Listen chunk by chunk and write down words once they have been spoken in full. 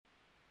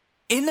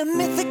In a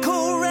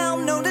mythical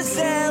realm known as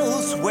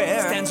elsewhere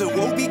stands a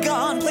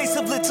woebegone place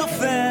of little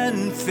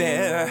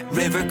fanfare.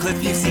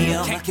 Rivercliff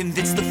Museum can't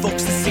convince the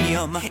folks to see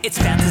 'em. It's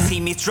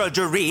fantasy meets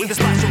drudgery with a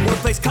splash of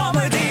workplace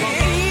comedy.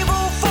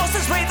 Evil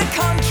forces raid the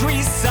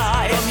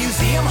countryside. The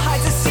museum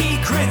hides its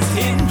secrets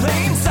in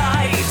plain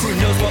sight. Who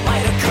knows what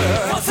might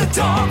occur once the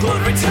Dark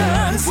Lord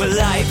returns? Will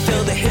life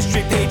fill the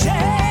history pages?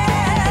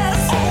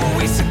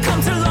 Always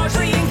succumb to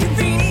largely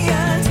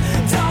inconvenient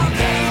dark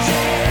ages.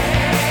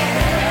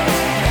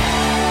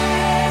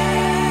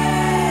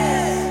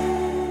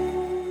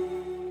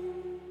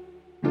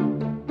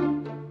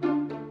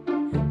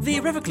 The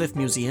Rivercliff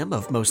Museum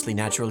of Mostly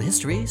Natural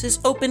Histories is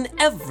open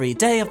every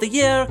day of the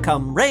year,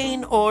 come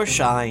rain or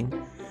shine.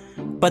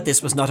 But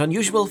this was not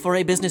unusual for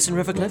a business in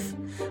Rivercliff.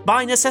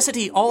 By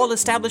necessity, all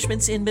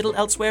establishments in Middle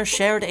Elsewhere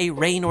shared a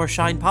rain or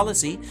shine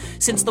policy,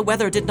 since the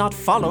weather did not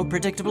follow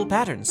predictable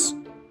patterns.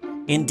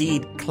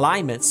 Indeed,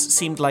 climates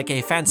seemed like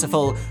a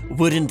fanciful,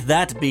 wouldn't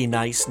that be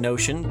nice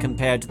notion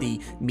compared to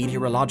the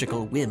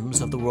meteorological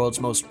whims of the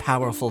world's most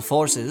powerful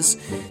forces.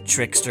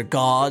 Trickster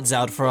gods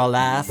out for a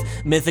laugh,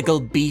 mythical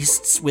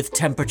beasts with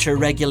temperature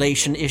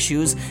regulation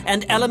issues,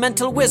 and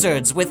elemental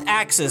wizards with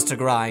axes to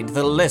grind.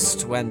 The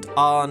list went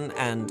on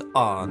and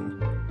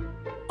on.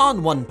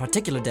 On one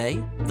particular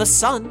day, the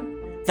sun,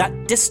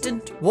 that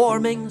distant,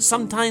 warming,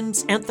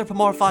 sometimes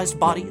anthropomorphized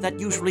body that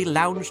usually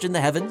lounged in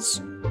the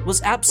heavens, was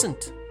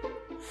absent.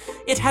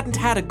 It hadn't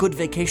had a good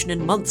vacation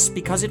in months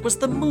because it was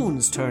the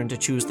moon's turn to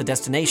choose the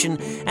destination,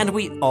 and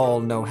we all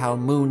know how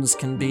moons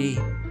can be.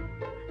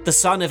 The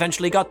sun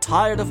eventually got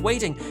tired of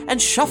waiting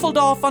and shuffled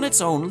off on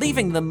its own,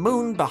 leaving the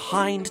moon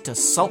behind to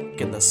sulk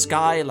in the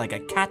sky like a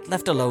cat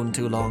left alone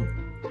too long.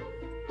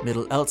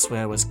 Middle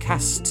Elsewhere was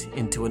cast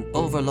into an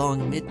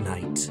overlong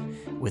midnight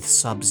with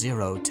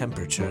sub-zero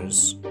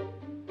temperatures.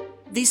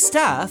 The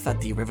staff at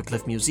the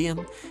Rivercliff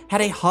Museum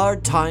had a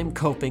hard time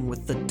coping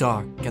with the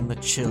dark and the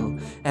chill,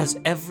 as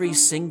every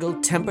single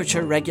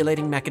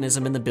temperature-regulating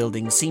mechanism in the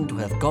building seemed to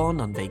have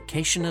gone on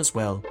vacation as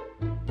well.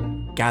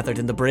 Gathered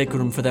in the break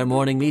room for their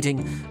morning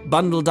meeting,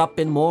 bundled up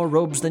in more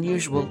robes than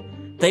usual,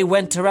 they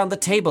went around the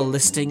table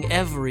listing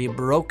every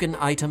broken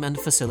item and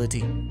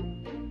facility.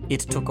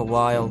 It took a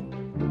while.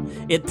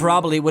 It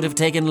probably would have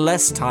taken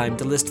less time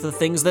to list the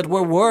things that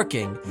were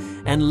working,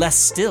 and less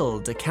still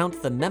to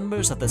count the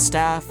members of the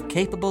staff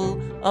capable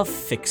of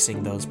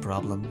fixing those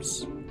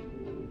problems.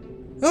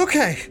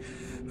 Okay,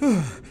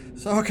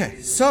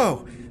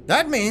 so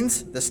that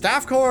means the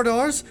staff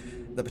corridors,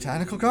 the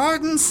botanical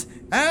gardens,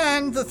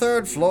 and the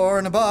third floor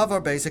and above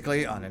are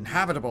basically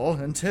uninhabitable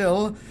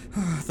until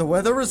the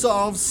weather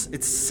resolves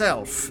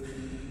itself.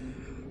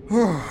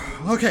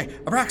 Okay,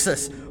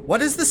 Abraxas,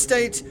 what is the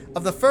state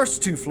of the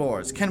first two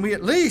floors? Can we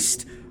at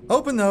least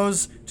open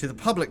those to the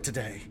public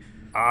today?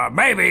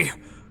 Maybe.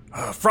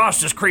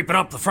 Frost is creeping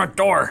up the front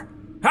door.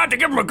 Had to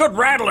give him a good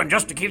rattling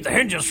just to keep the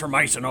hinges from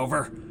icing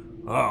over.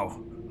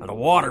 Oh, and a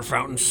water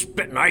fountain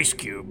spitting ice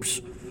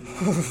cubes.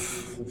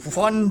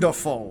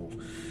 Wonderful.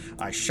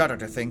 I shudder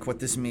to think what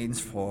this means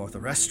for the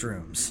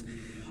restrooms.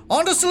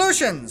 On to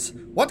solutions!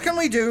 What can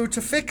we do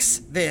to fix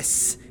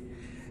this?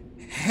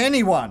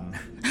 Anyone?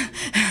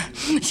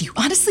 Do you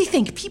honestly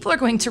think people are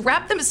going to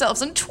wrap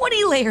themselves in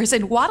 20 layers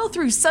and waddle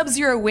through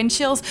sub-zero wind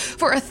chills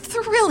for a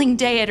thrilling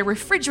day at a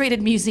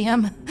refrigerated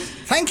museum?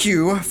 Thank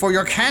you for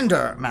your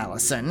candor,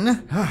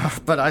 Malison.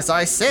 But as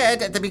I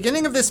said at the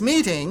beginning of this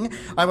meeting,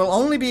 I will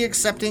only be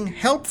accepting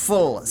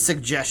helpful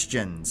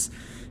suggestions.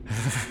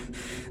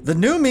 The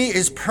new me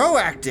is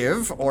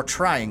proactive, or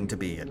trying to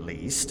be at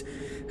least.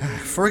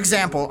 For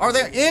example, are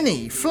there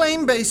any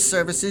flame-based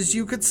services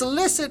you could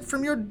solicit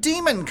from your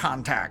demon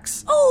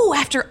contacts? Oh,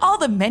 after all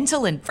the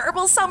mental and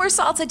verbal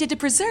somersaults I did to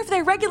preserve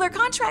their regular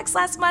contracts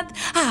last month.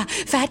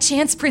 Fat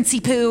chance, Princey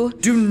Pooh.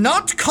 Do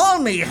not call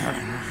me.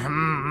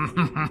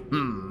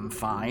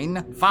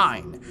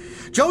 Fine.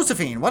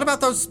 Josephine, what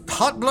about those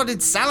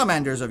hot-blooded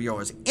salamanders of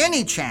yours?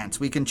 Any chance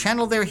we can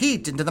channel their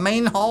heat into the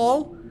main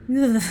hall?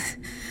 Ugh.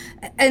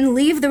 And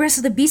leave the rest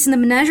of the beasts in the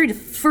menagerie to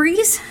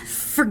freeze?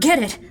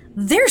 Forget it.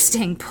 They're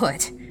staying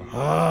put.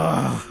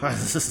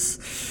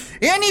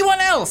 Anyone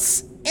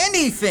else?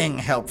 Anything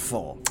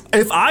helpful?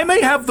 If I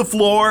may have the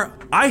floor,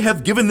 I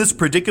have given this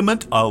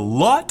predicament a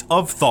lot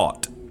of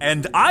thought.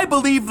 And I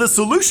believe the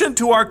solution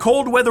to our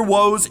cold weather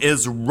woes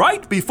is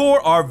right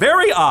before our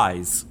very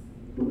eyes.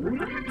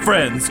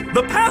 Friends,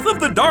 the path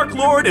of the Dark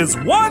Lord is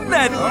one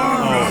that...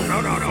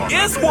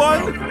 Is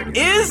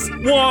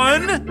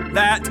one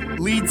that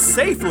leads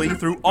safely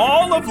through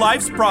all of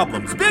life's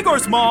problems, big or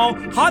small,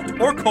 hot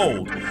or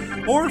cold,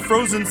 or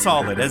frozen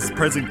solid, as the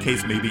present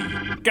case may be.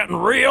 Getting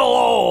real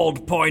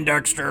old,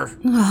 Poindexter.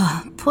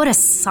 Put a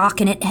sock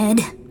in it,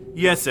 Ed.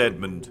 Yes,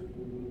 Edmund.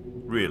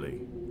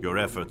 Really, your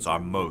efforts are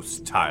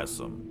most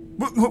tiresome.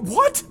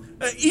 What?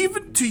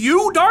 Even to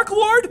you, Dark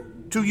Lord?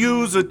 To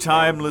use a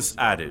timeless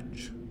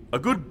adage, a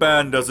good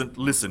band doesn't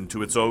listen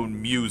to its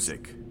own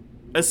music.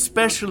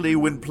 Especially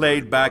when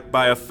played back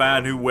by a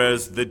fan who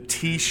wears the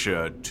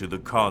t-shirt to the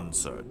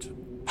concert.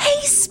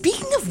 Hey,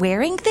 speaking of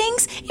wearing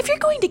things, if you're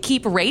going to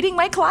keep raiding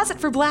my closet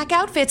for black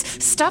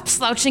outfits, stop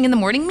slouching in the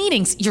morning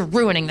meetings. You're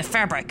ruining the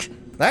fabric.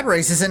 That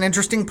raises an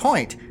interesting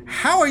point.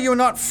 How are you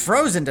not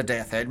frozen to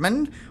death,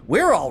 Edmund?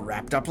 We're all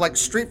wrapped up like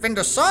street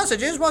vendor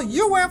sausages while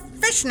you wear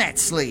fishnet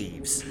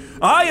sleeves.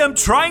 I am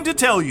trying to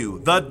tell you,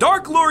 the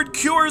Dark Lord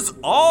cures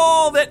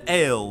all that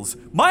ails.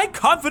 My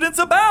confidence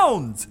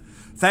abounds.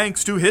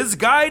 Thanks to his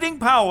guiding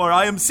power,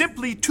 I am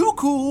simply too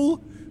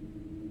cool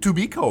to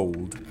be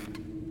cold.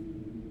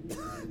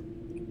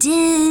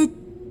 Did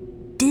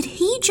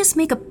he just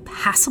make a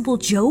passable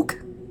joke?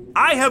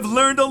 I have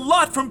learned a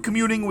lot from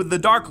communing with the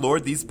Dark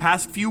Lord these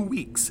past few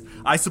weeks.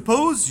 I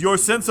suppose your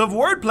sense of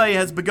wordplay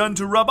has begun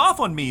to rub off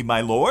on me, my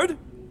lord.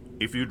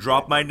 If you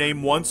drop my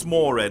name once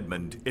more,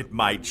 Edmund, it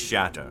might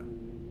shatter.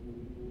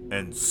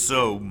 And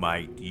so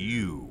might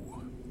you.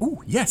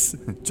 Ooh, yes,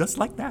 just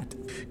like that.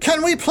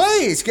 Can we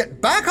please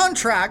get back on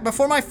track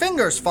before my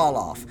fingers fall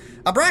off?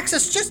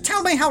 Abraxas, just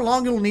tell me how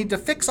long you'll need to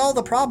fix all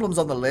the problems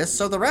on the list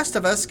so the rest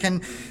of us can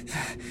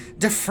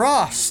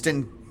defrost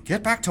and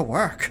get back to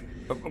work.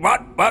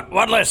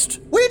 What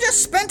list? We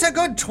just spent a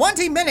good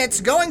 20 minutes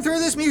going through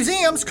this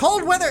museum's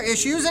cold weather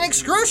issues in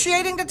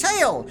excruciating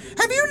detail.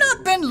 Have you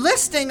not been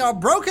listing our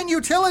broken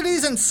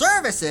utilities and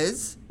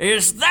services?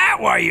 Is that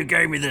why you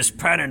gave me this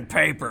pen and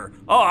paper?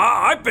 Oh,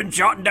 I've been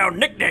jotting down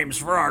nicknames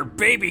for our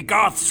baby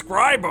goth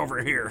scribe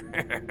over here.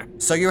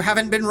 So you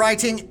haven't been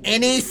writing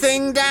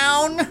anything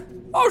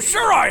down? Oh,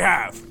 sure I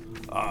have.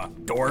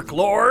 Dork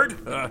Lord,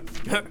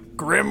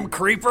 Grim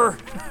Creeper,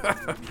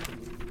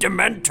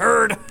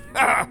 Dementurd.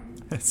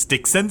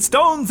 Sticks and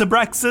stones,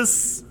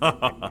 Abraxas.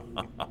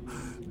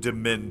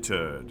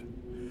 Demented.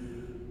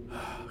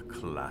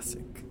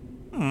 Classic.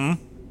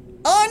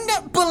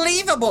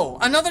 Unbelievable!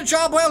 Another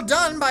job well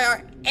done by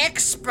our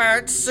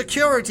expert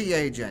security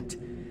agent.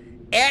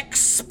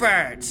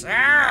 Expert!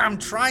 I'm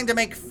trying to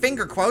make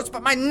finger quotes,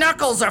 but my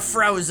knuckles are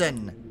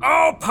frozen.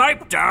 Oh,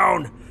 pipe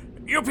down.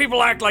 You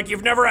people act like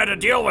you've never had to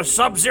deal with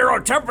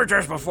sub-zero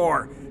temperatures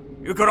before.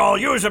 You could all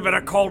use a bit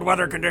of cold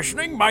weather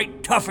conditioning,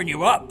 might toughen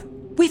you up.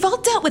 We've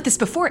all dealt with this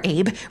before,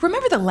 Abe.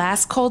 Remember the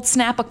last cold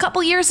snap a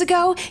couple years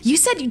ago? You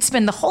said you'd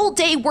spend the whole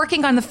day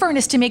working on the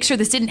furnace to make sure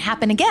this didn't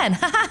happen again.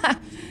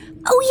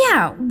 Oh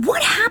yeah,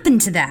 what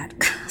happened to that?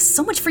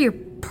 So much for your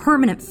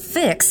permanent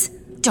fix.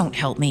 Don't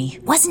help me.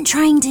 Wasn't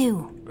trying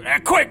to.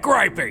 Quit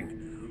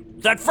griping.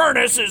 That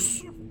furnace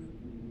is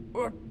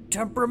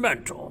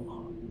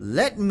temperamental.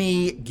 Let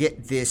me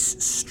get this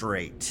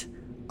straight.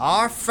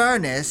 Our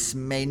furnace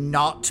may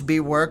not be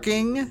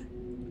working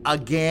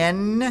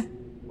again.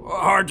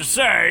 Hard to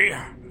say.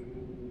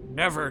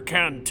 Never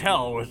can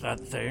tell with that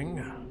thing.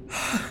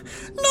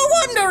 No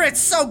wonder it's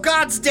so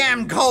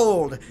goddamn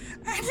cold.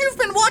 And you've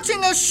been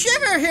watching us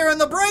shiver here in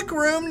the break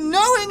room,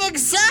 knowing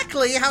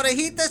exactly how to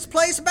heat this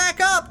place back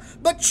up,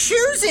 but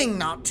choosing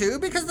not to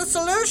because the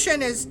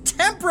solution is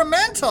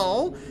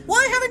temperamental.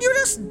 Why haven't you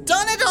just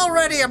done it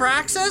already,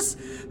 Abraxas?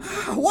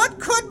 What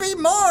could be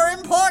more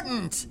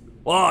important?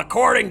 Well,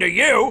 according to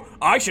you,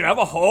 I should have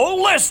a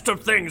whole list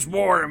of things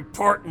more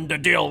important to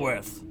deal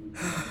with.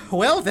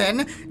 Well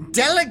then,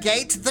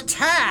 delegate the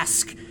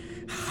task.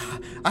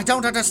 I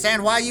don't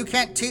understand why you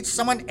can't teach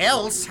someone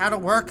else how to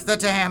work the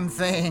damn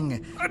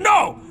thing.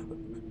 No!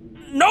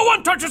 No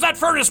one touches that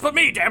furnace but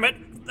me, damn it!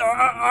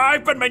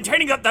 I've been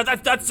maintaining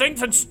that thing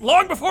since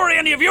long before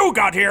any of you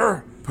got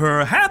here.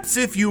 Perhaps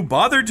if you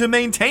bothered to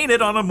maintain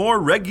it on a more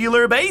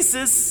regular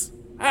basis.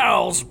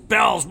 Hell's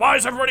bells, why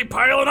is everybody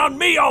piling on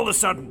me all of a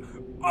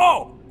sudden?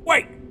 Oh,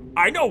 wait,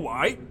 I know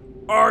why.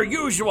 Our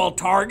usual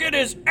target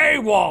is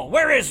AWOL.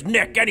 Where is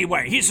Nick,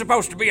 anyway? He's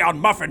supposed to be on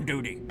muffin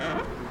duty.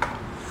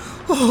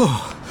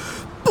 Oh,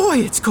 boy,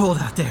 it's cold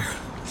out there.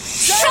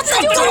 Shut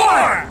the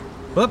door!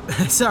 Whoop,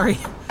 sorry.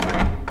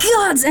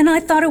 Gods, and I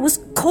thought it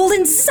was cold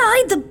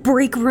inside the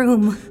break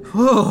room.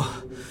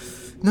 Oh,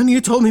 none of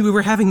you told me we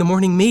were having the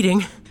morning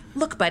meeting.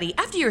 Look, buddy,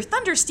 after your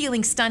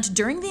thunder-stealing stunt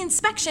during the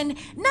inspection,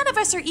 none of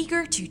us are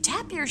eager to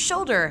tap your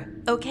shoulder,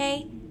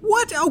 okay?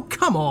 What? Oh,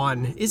 come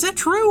on. Is that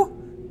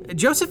true?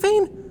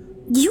 Josephine?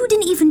 You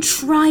didn't even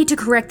try to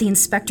correct the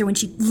inspector when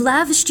she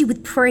lavished you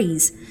with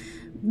praise.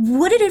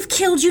 Would it have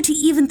killed you to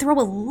even throw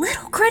a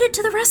little credit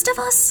to the rest of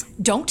us?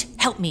 Don't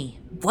help me.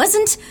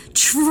 Wasn't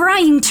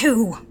trying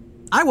to.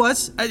 I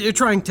was.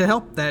 Trying to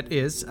help, that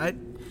is. I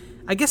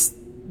guess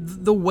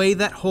the way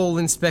that whole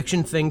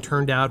inspection thing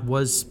turned out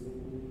was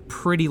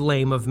pretty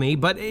lame of me,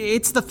 but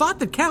it's the thought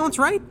that counts,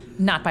 right?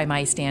 Not by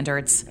my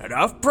standards.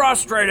 Enough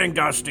prostrating,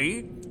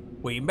 Dusty.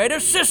 We made a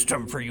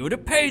system for you to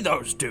pay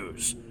those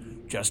dues.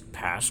 Just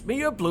pass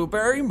me a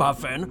blueberry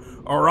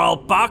muffin, or I'll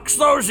box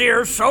those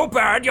ears so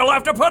bad you'll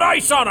have to put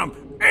ice on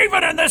them,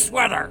 even in this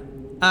weather.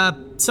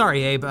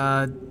 Sorry, Abe.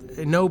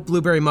 No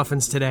blueberry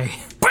muffins today.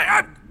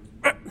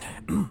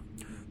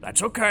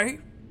 That's okay.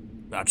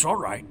 That's all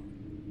right.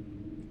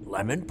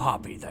 Lemon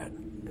poppy,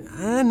 then.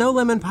 No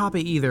lemon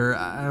poppy either.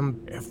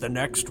 If the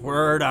next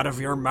word out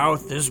of your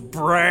mouth is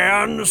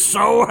bran,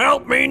 so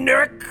help me,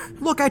 Nick!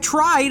 Look, I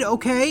tried,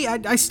 okay?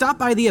 I stopped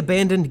by the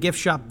abandoned gift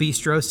shop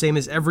bistro, same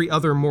as every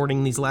other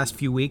morning these last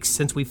few weeks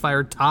since we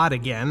fired Todd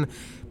again.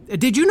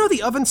 Did you know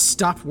the oven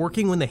stopped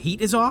working when the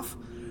heat is off?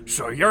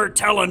 So you're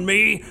telling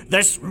me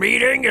this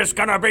meeting is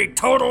gonna be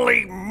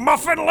totally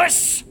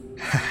muffinless?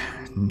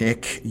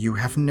 Nick, you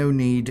have no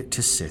need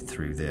to sit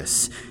through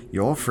this.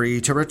 You're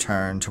free to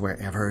return to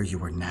wherever you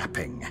were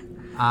napping.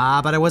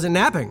 But I wasn't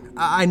napping.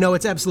 I know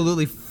it's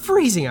absolutely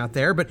freezing out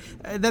there, but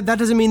that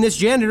doesn't mean this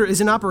janitor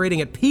isn't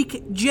operating at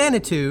peak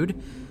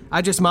janitude.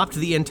 I just mopped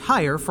the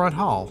entire front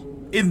hall.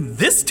 In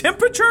this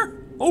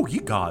temperature? Oh, ye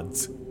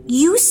gods.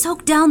 You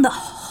soaked down the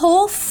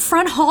whole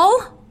front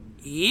hall?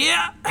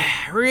 Yeah,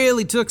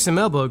 really took some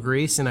elbow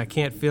grease, and I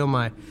can't feel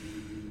my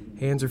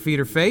hands or feet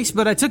or face,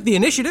 but I took the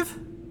initiative.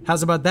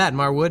 How's about that,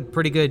 Marwood?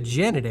 Pretty good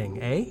janiting,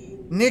 eh?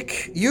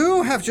 Nick,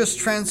 you have just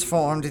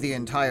transformed the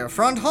entire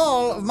front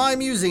hall of my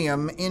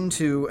museum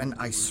into an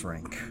ice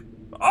rink.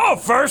 Oh,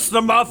 first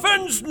the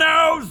muffins,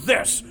 now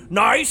this.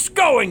 Nice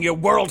going, you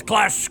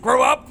world-class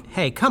screw-up.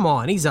 Hey, come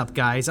on, ease up,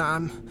 guys.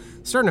 I'm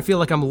starting to feel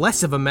like I'm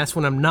less of a mess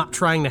when I'm not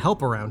trying to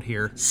help around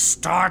here.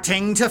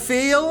 Starting to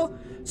feel?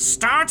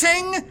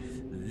 Starting?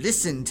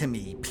 Listen to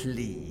me,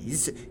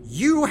 please.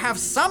 You have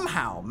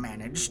somehow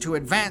managed to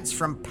advance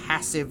from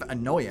passive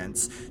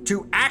annoyance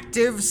to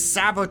active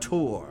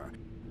saboteur.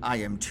 I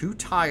am too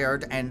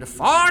tired and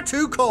far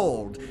too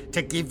cold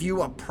to give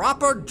you a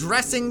proper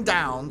dressing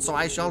down, so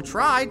I shall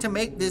try to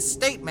make this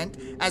statement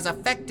as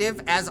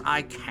effective as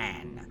I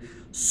can.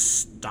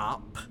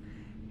 Stop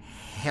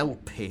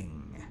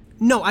helping.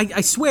 No,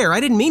 I swear, I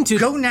didn't mean to.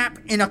 Go nap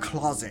in a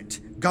closet.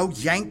 Go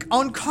yank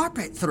on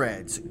carpet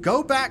threads.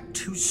 Go back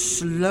to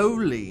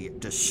slowly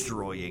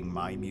destroying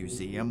my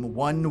museum,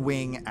 one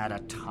wing at a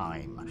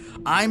time.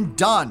 I'm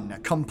done,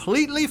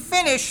 completely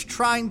finished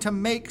trying to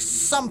make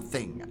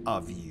something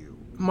of you.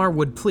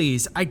 Marwood,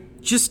 please, I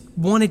just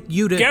wanted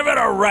you to... Give it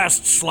a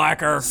rest,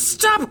 slacker.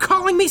 Stop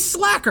calling me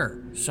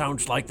slacker!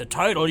 Sounds like the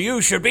title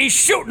you should be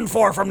shooting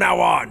for from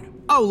now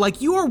on. Oh,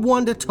 like you're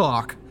one to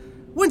talk.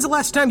 When's the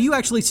last time you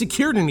actually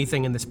secured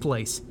anything in this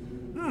place?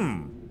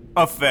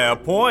 A fair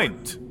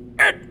point.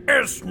 It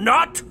is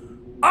not.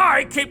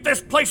 I keep this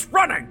place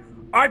running.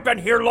 I've been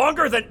here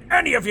longer than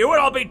any of you,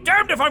 and I'll be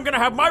damned if I'm gonna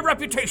have my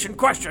reputation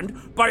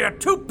questioned by a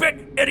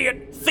two-bit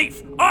idiot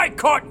thief. I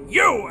caught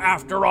you,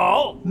 after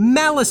all.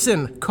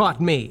 Malison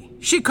caught me.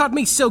 She caught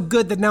me so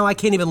good that now I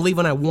can't even leave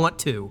when I want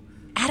to.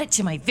 Add it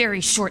to my very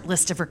short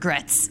list of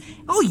regrets.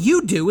 All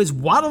you do is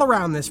waddle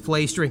around this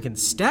place drinking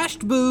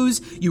stashed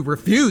booze you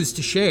refuse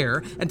to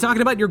share and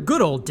talking about your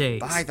good old days.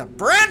 By the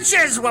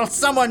branches, will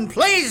someone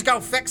please go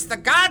fix the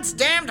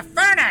goddamned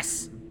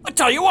furnace? I'll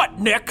tell you what,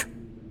 Nick.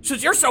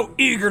 Since you're so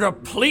eager to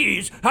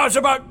please, how's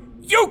about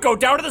you go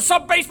down to the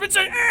sub-basements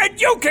and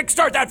you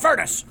kickstart that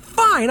furnace?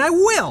 Fine, I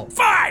will.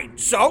 Fine,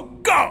 so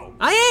go.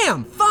 I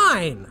am.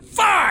 Fine.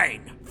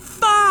 Fine.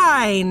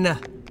 Fine.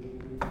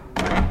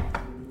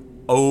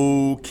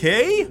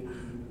 Okay.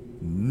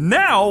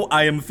 Now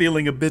I am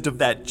feeling a bit of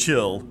that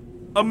chill.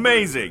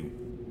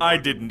 Amazing. I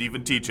didn't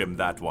even teach him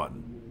that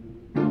one.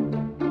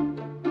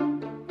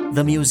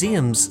 The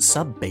museum's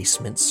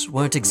sub-basements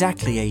weren't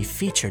exactly a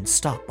featured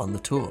stop on the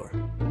tour.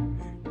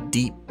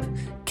 Deep,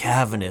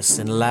 cavernous,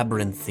 and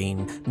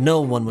labyrinthine, no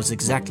one was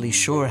exactly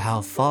sure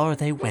how far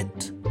they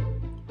went,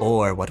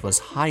 or what was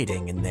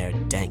hiding in their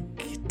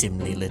dank,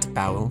 dimly lit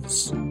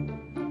bowels.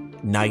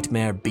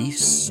 Nightmare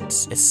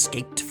beasts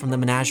escaped from the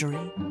menagerie,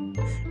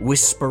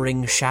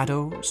 whispering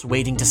shadows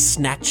waiting to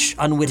snatch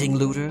unwitting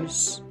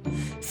looters,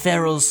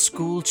 feral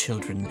school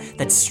children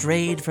that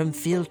strayed from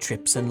field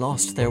trips and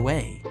lost their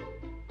way.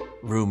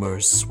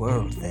 Rumors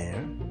swirled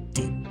there,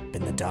 deep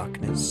in the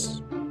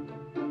darkness.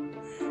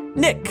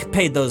 Nick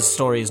paid those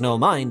stories no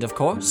mind, of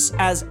course,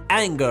 as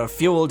anger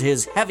fueled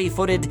his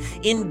heavy-footed,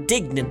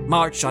 indignant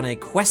march on a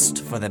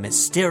quest for the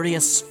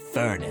mysterious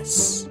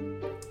furnace.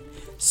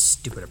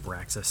 Stupid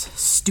Abraxas.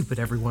 Stupid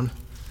everyone.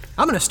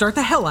 I'm gonna start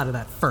the hell out of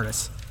that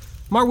furnace.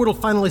 Marwood will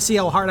finally see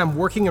how hard I'm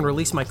working and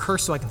release my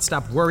curse so I can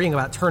stop worrying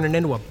about turning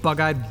into a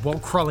bug-eyed,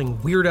 wall-crawling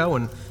weirdo,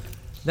 and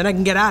then I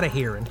can get out of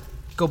here and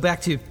go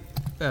back to,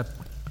 who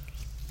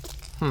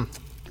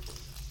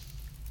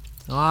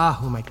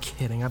am I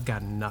kidding? I've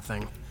got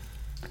nothing.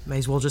 May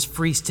as well just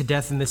freeze to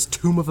death in this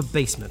tomb of a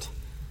basement.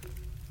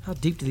 How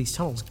deep do these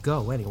tunnels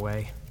go,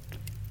 anyway?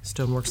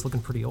 Stonework's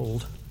looking pretty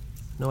old.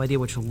 No idea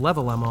which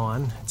level I'm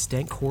on. It's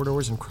dank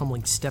corridors and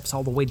crumbling steps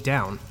all the way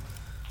down.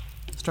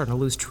 Starting to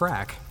lose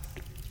track.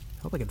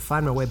 Hope I can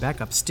find my way back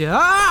upstairs.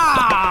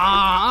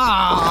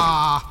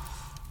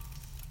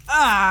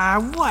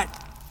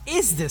 What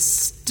is this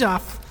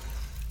stuff?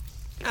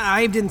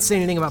 Abe didn't say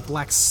anything about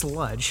black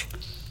sludge.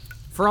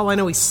 For all I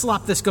know, he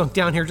slopped this gunk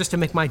down here just to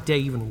make my day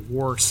even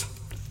worse.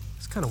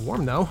 It's kind of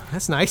warm, though.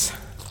 That's nice.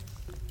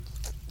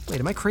 Wait,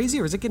 am I crazy,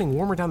 or is it getting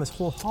warmer down this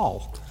whole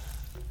hall?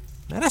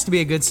 That has to be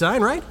a good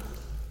sign, right?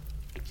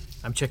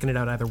 I'm checking it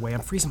out either way.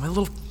 I'm freezing my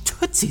little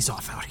tootsies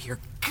off out here.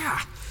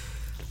 God.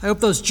 I hope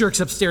those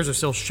jerks upstairs are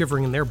still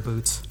shivering in their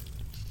boots.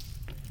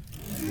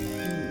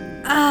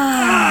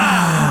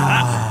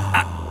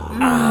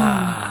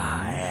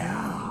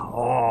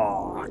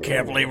 Oh, I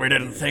can't believe we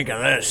didn't think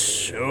of this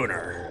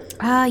sooner.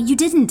 You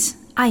didn't.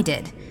 I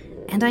did.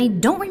 And I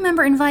don't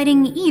remember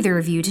inviting either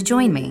of you to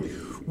join me.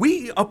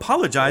 We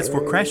apologize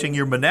for crashing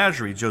your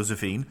menagerie,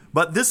 Josephine,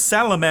 but this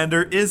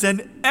salamander is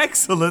an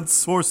excellent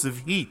source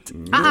of heat.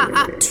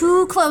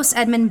 Too close,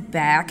 Edmund.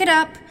 Back it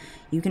up.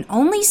 You can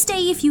only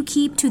stay if you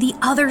keep to the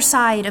other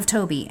side of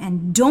Toby,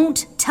 and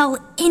don't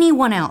tell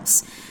anyone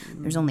else.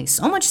 There's only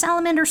so much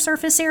salamander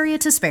surface area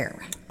to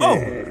spare. Oh,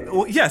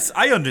 well, yes,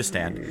 I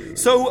understand.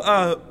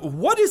 So,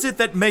 what is it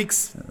that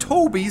makes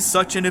Toby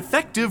such an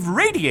effective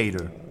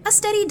radiator? A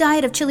steady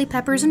diet of chili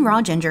peppers and raw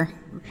ginger.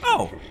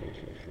 Oh,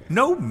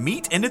 no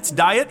meat in its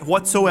diet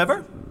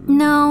whatsoever?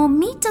 No,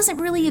 meat doesn't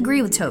really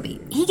agree with Toby.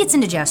 He gets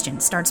indigestion,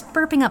 starts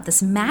burping up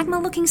this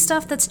magma-looking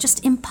stuff that's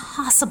just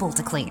impossible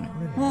to clean.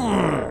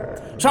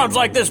 Sounds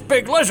like this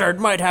big lizard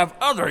might have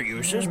other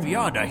uses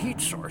beyond a heat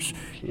source.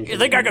 You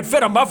think I could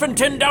fit a muffin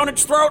tin down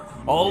its throat?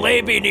 All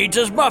Abe needs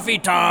is Muffy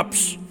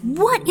Tops.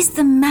 What is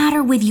the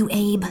matter with you,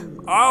 Abe?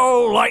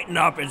 Oh, lighten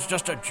up. It's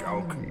just a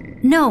joke.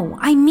 No,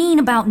 I mean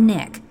about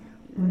Nick.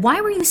 Why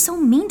were you so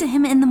mean to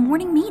him in the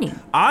morning meeting?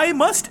 I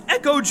must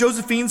echo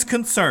Josephine's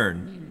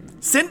concern.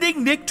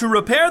 Sending Nick to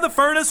repair the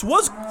furnace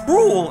was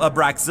cruel,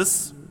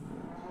 Abraxas.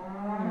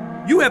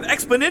 You have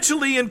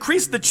exponentially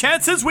increased the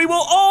chances we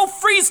will all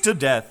freeze to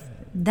death.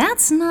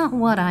 That's not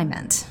what I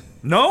meant.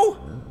 No?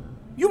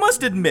 You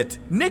must admit,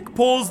 Nick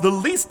pulls the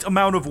least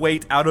amount of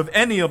weight out of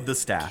any of the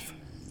staff.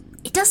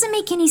 It doesn't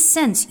make any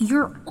sense.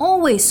 You're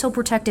always so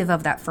protective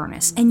of that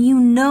furnace, and you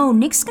know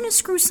Nick's gonna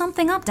screw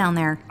something up down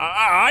there.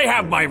 I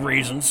have my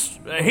reasons.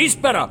 He's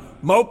been a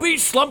mopey,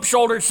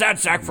 slump-shouldered sad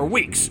sack for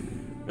weeks.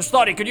 Just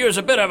thought he could use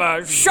a bit of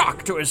a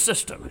shock to his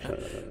system.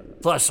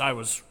 Plus, I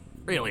was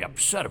really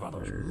upset about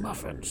those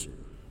muffins.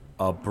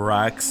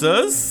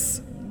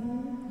 Abraxas?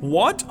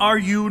 What are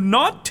you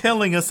not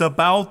telling us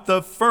about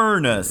the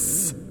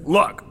furnace?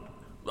 Look,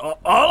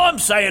 all I'm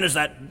saying is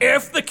that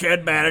if the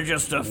kid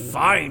manages to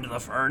find the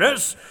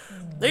furnace,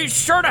 he's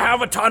sure to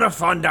have a ton of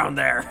fun down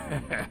there.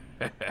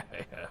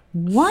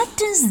 What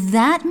does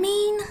that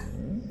mean?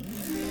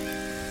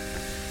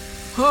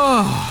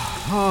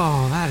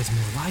 Oh, that is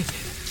more like it.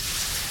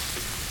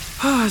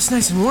 Oh, it's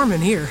nice and warm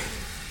in here.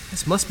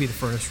 This must be the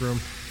furnace room.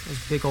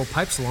 Those big old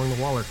pipes along the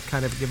wall are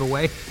kind of a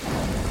giveaway.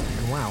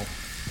 And wow,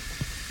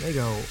 they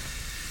go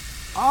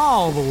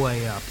all the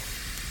way up.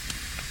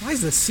 Why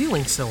is the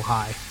ceiling so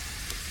high?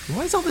 And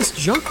why is all this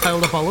junk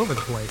piled up all over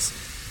the place?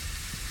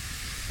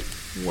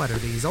 What are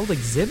these, old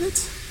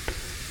exhibits?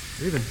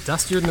 They're even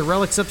dustier than the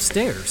relics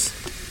upstairs.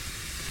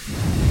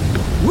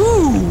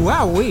 Woo!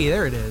 Wowee,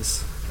 there it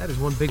is. That is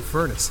one big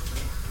furnace.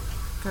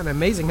 Kind of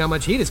amazing how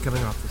much heat is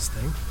coming off this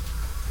thing.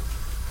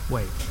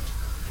 Wait,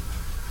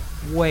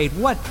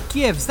 what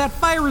gives? That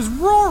fire is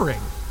roaring!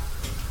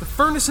 The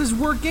furnace is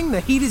working, the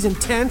heat is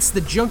intense,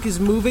 the junk is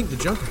moving. The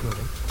junk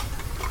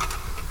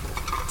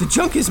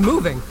is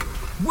moving?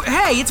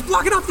 Hey, it's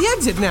blocking off the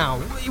exit now!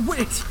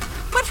 What?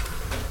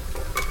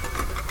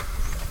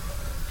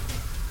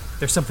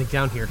 There's something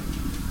down here.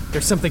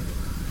 There's something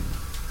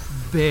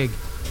big.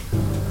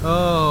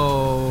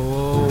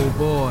 Oh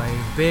boy.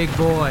 Big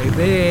boy.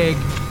 Big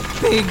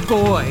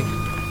boy.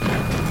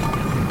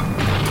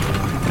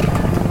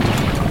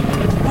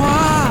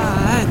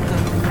 What?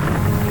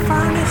 The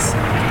furnace?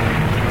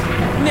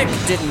 Nick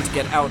didn't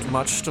get out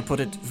much, to put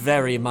it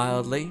very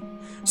mildly.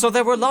 So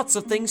there were lots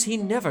of things he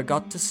never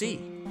got to see.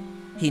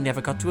 He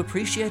never got to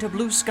appreciate a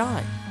blue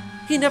sky.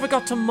 He never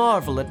got to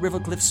marvel at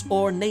Rivercliff's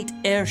ornate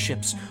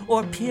airships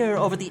or peer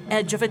over the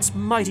edge of its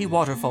mighty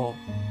waterfall.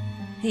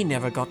 He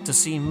never got to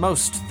see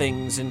most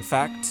things, in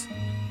fact.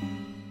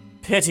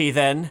 Pity,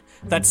 then,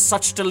 that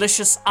such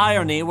delicious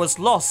irony was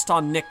lost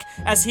on Nick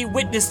as he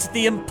witnessed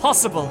the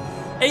impossible,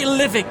 a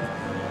living,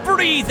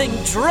 breathing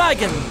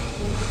dragon.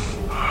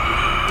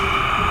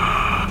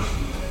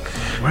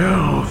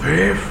 Well,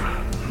 thief,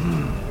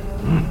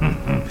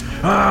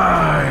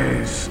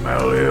 I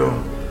smell you.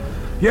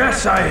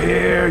 Yes, I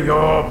hear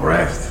your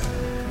breath,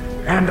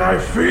 and I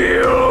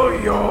feel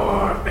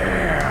your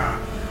air.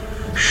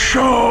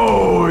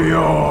 Show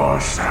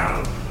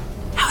yourself.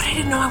 How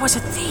did he know I was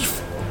a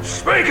thief?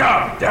 Speak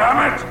up,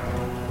 damn it!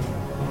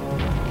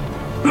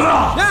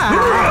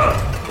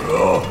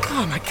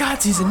 Oh my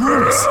God, he's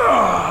enormous.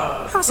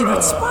 How's he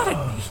not spotted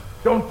me?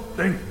 Don't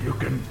think you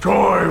can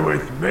toy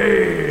with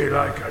me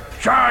like a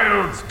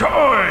child's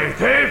toy,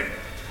 thief!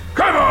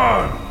 Come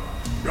on!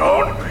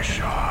 Don't be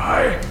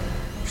shy!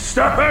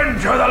 Step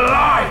into the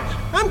light!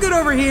 I'm good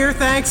over here,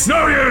 thanks.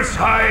 No use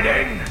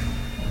hiding!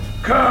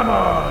 Come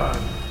on!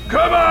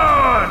 Come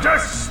on!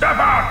 Just step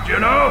out, you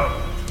know?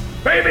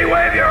 Maybe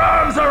wave your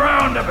arms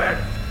around a bit.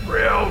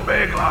 Real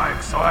big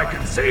like, so I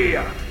can see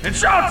you. And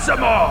shout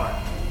some more!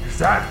 Is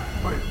that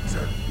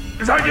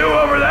you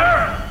over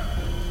there?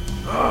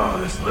 Oh,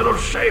 this little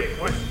shape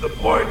with the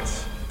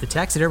points. The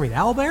taxidermied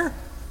owlbear?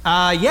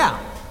 Yeah.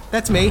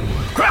 that's me.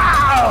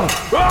 Ow!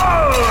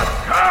 Oh, a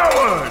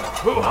coward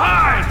who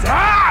hides,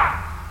 huh?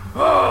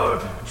 Oh,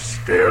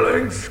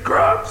 stealing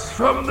scraps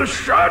from the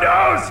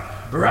shadows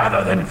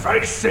rather than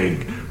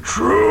facing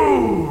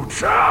true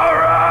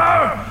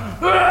terror.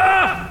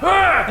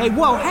 Hey,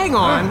 whoa, hang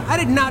on. I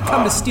did not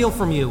come to steal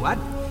from you. I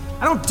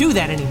don't do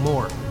that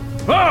anymore.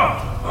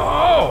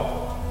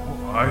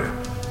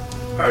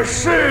 I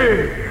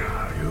see.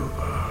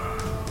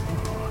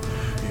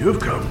 You've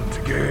come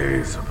to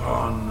gaze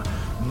upon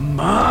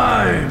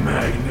my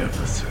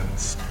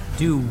magnificence.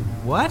 Do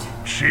what?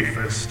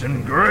 Chiefest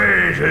and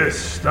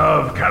greatest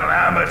of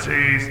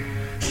calamities,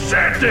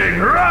 setting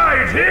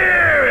right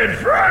here in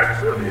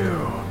front of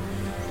you.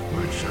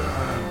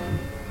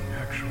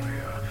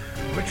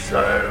 Which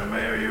side of me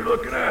are you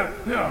looking at?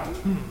 Yeah,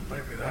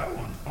 maybe that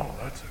one. Oh,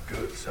 that's a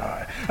good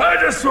side. I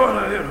just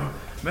want to,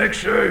 make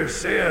sure you're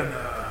seeing,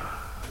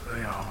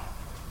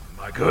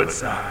 my good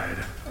side.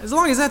 As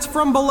long as that's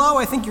from below,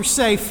 I think you're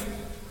safe.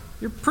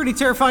 You're pretty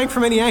terrifying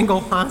from any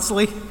angle,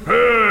 honestly.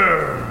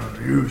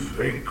 Do you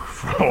think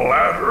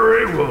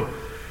flattery will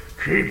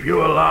keep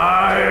you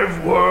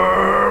alive,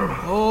 worm?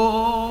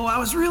 Oh, I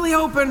was really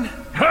hoping.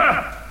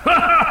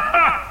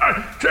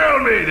 Tell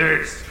me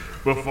this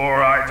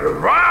before I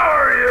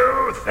devour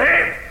you,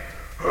 thief!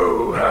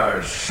 Who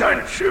has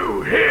sent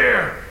you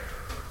here?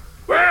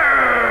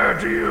 Where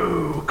do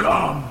you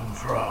come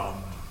from?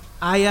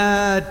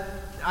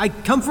 I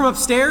come from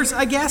upstairs,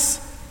 I guess.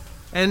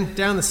 And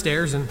down the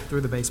stairs and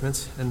through the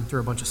basements and through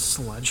a bunch of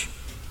sludge.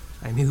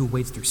 I knew who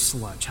wades through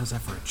sludge. How's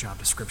that for a job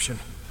description?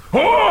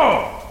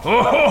 Oh,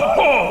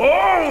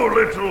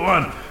 little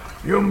one.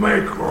 You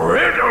make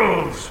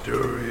riddles,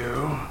 do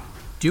you?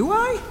 Do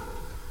I?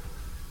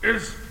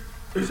 Is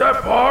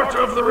that part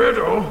of the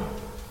riddle?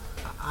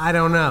 I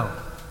don't know.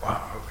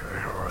 Wow,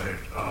 okay, all right.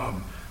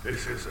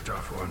 This is a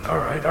tough one. All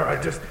right.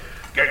 Just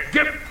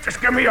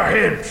give me a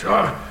hint.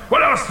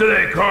 What else do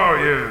they call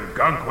you,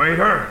 gunk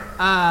waiter?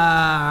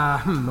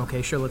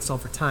 Okay, sure, let's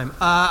solve for time.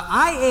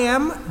 I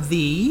am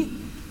the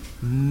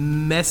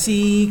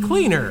messy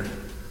cleaner,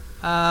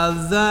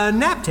 the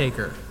nap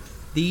taker,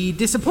 the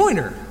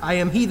disappointer. I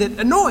am he that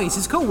annoys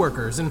his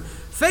coworkers and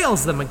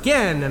fails them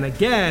again and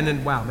again,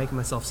 and wow, making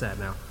myself sad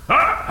now.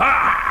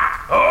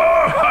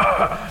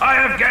 I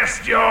have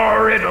guessed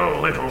your riddle,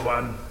 little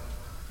one.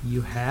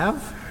 You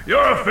have?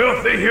 You're a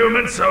filthy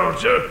human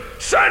soldier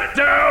sent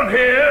down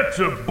here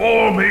to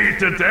bore me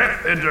to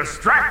death and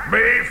distract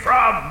me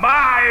from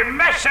my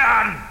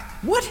mission!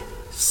 What?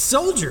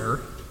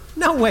 Soldier?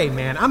 No way,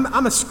 man.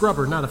 I'm a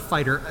scrubber, not a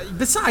fighter.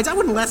 Besides, I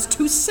wouldn't last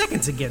 2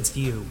 seconds against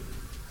you.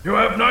 You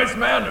have nice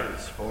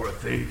manners for a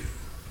thief.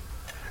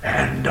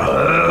 And a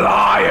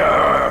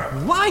liar!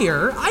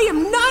 Liar? I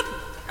am not...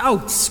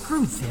 Oh,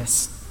 screw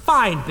this.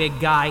 Fine, big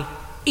guy.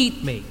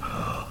 Eat me.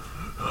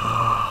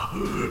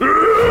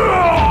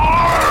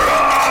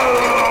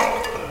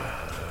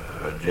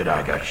 Did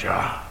I get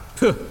ya?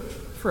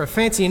 For a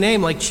fancy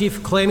name like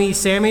Chief Clammy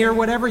Sammy or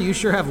whatever, you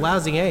sure have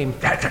lousy aim.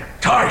 That's a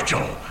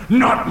title,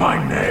 not my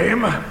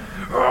name.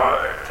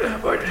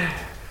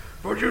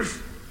 But you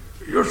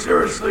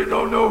seriously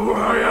don't know who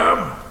I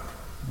am?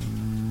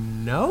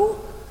 No?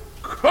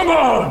 Come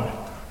on!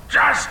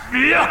 Just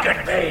look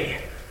at me!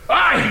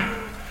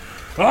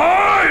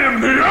 I am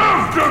the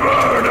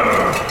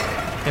Afterburner!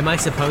 Am I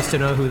supposed to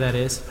know who that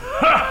is?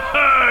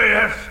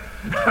 Yes.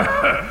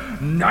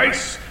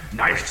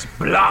 Nice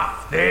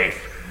bluff, thief.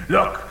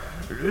 Look,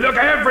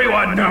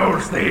 everyone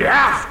knows the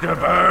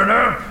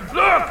Afterburner.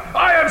 Look,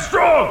 I am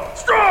strong!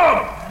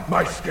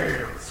 My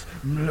scales,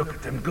 look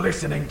at them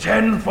glistening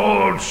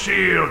tenfold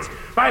shields.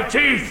 My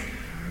teeth,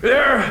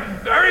 they're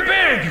very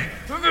big.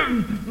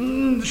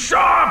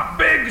 Sharp,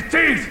 big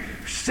teeth.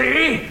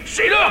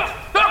 See, look,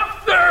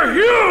 they're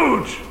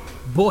huge.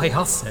 Boy,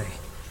 I'll say.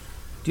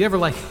 Do you ever,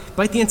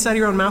 bite the inside of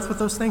your own mouth with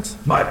those things?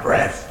 My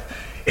breath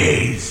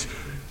is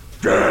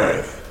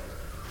death.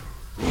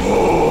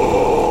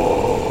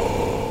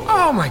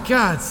 Oh my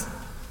God.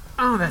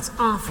 Oh, that's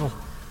awful.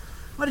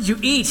 What did you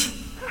eat?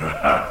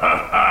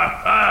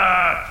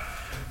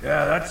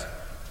 Yeah,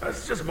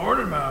 that's just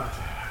morning mouth.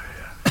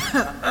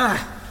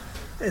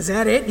 Is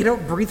that it? You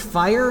don't breathe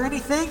fire or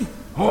anything?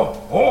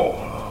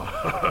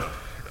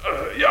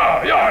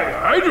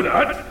 Yeah, I do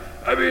that.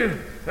 I mean,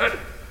 that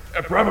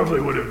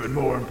probably would have been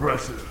more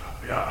impressive,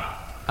 yeah.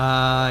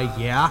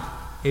 Yeah.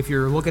 If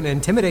you're looking to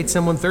intimidate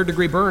someone,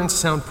 third-degree burns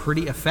sound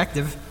pretty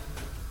effective.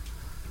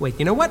 Wait,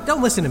 you know what?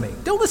 Don't listen to me.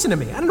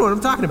 I don't know what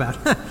I'm talking about.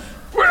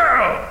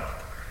 Well,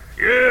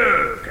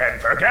 you can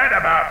forget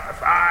about the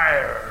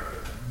fire,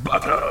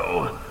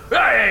 bucko.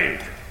 I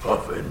ain't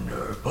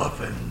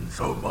puffing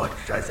so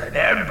much as an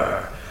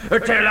ember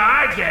until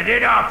I get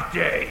an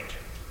update.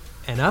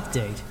 An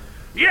update?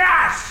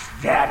 Yes,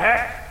 damn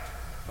it!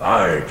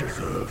 I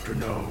deserve to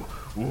know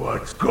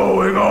what's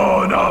going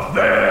on up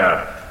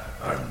there.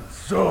 I'm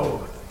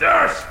so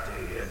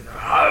thirsty and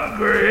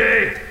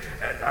hungry,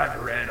 and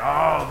I've read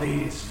all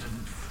these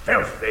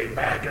filthy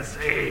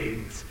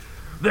magazines.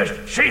 The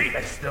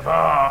chiefest of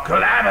all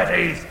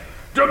calamities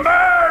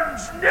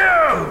demands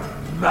new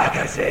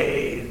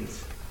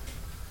magazines.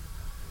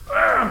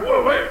 And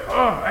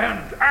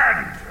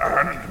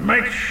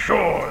make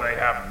sure they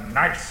have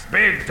nice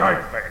big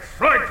typeface,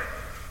 like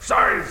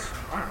size,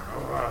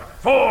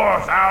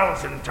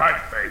 4,000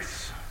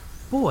 typeface.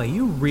 Boy,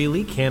 you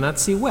really cannot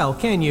see well,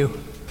 can you?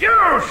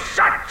 You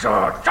shut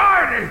your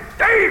tiny,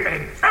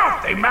 thieving,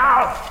 filthy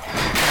mouth!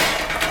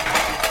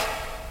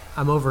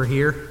 I'm over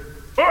here.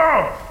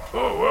 Well,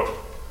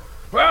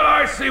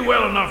 I see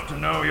well enough to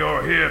know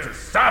you're here to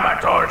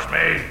sabotage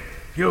me.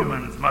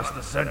 Humans must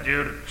have sent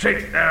you to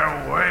cheat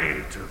their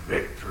way to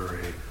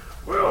victory.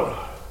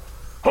 Well,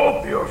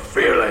 hope you're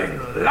feeling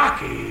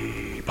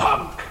lucky,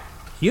 punk.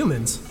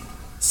 Humans?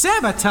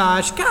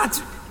 Sabotage? God,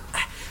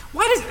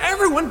 why does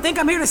everyone think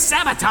I'm here to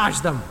sabotage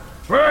them?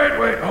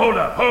 Wait, hold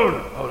up.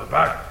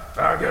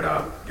 Back it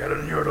up. Get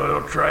in your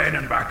little train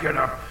and back it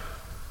up.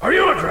 Are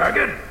you a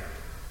dragon?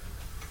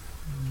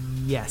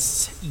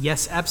 Yes,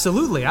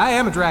 absolutely. I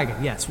am a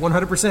dragon. Yes,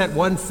 100%,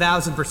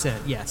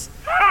 1,000%, yes.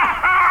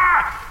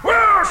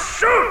 Well,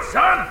 shoot,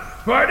 son!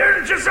 Why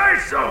didn't you say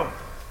so?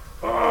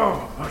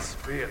 Oh,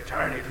 must be a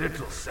tiny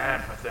little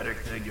sad, pathetic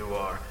thing you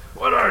are.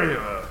 What are you,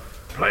 a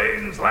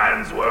plains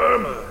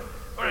landsworm?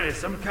 Or are you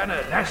some kind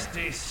of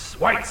nasty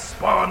white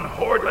spawn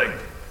hordeling?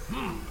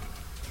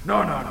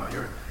 No,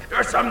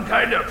 you're some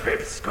kind of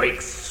pipsqueak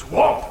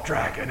swamp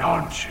dragon,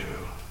 aren't you?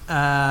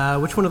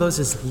 Which one of those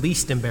is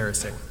least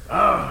embarrassing?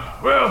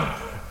 Well,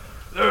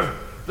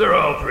 they're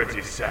all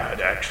pretty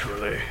sad,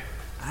 actually.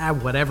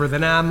 Whatever,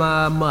 then I'm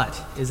a mutt.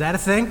 Is that a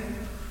thing?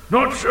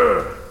 Not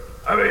sure.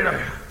 I mean,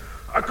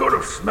 I could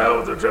have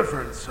smelled the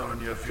difference on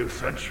you a few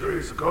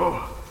centuries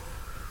ago.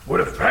 Would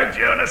have pegged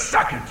you in a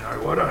second, I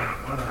woulda.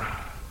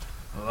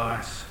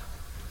 Alas,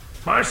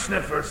 my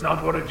sniffer's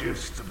not what it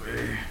used to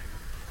be.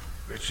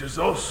 Which is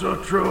also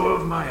true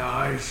of my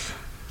eyes.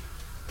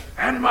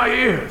 And my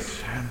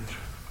ears, and,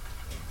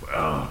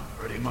 well,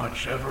 pretty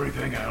much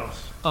everything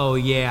else. Oh,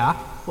 yeah?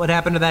 What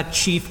happened to that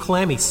Chief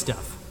Clammy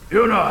stuff?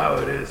 You know how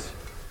it is.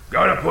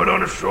 Gotta put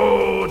on a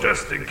show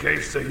just in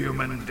case a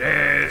human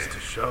dares to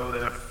show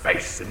their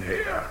face in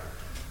here.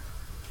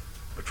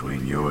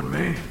 Between you and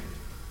me,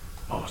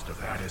 most of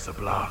that is a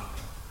bluff.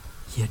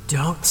 You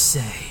don't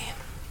say.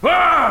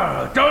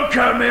 Well, don't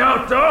count me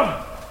out,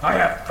 though. I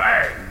have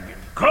fang,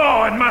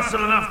 claw, and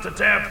muscle enough to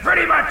tear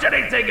pretty much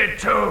anything in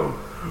two,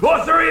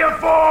 or three or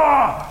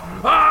four.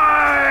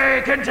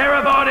 I can tear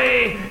a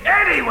body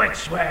any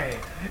which way,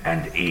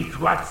 and eat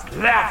what's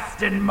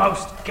left in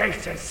most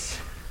cases.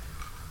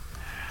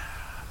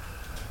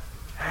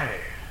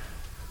 Hey,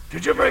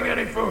 did you bring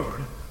any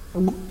food?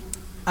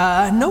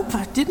 Nope,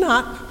 I did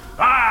not.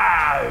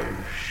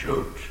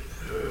 Shoot.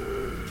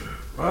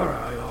 All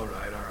right.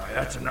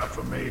 That's enough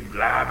of me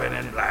blabbing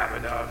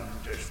on.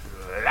 Just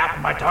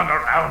lapping my tongue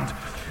around.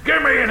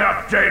 Give me an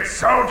update,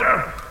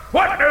 soldier.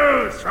 What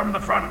news from the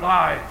front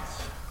lines?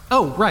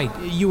 Oh, right.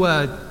 You,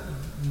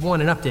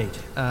 want an update.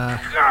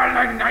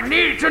 I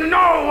need to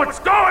know what's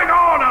going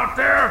on out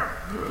there.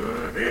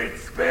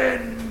 It's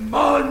been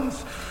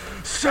months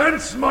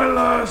since my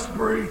last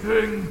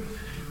briefing.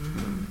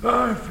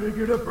 I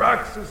figured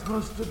Abraxas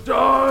must have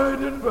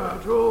died in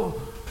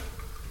battle.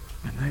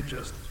 And they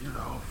just,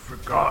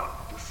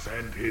 forgot to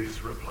send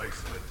his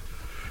replacement.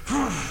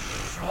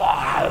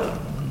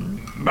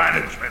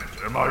 Management,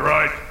 am I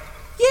right?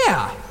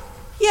 Yeah,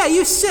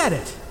 you said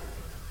it.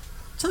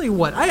 Tell you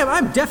what,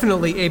 I'm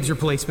definitely Abe's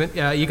replacement.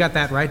 You got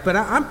that right, but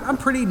I'm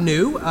pretty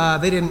new.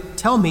 They didn't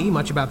tell me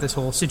much about this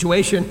whole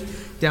situation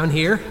down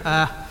here.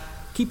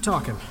 Keep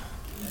talking.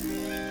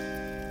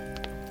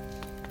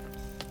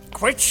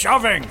 Quit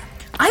shoving!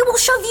 I will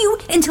shove you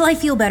until I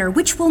feel better,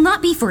 which will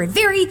not be for a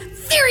very,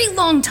 very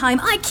long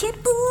time. I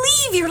can't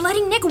believe you're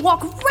letting Nick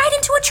walk right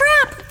into a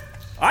trap!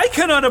 I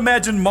cannot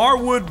imagine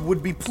Marwood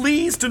would be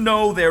pleased to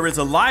know there is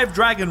a live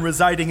dragon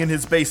residing in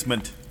his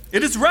basement.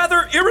 It is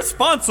rather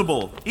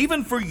irresponsible,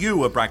 even for you,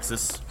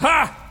 Abraxas.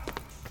 Ha!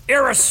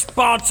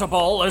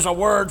 Irresponsible is a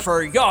word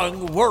for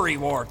young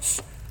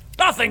worrywarts.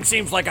 Nothing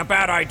seems like a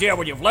bad idea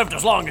when you've lived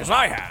as long as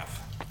I have.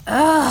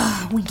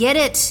 We get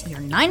it. You're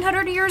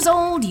 900 years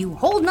old, you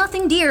hold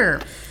nothing dear.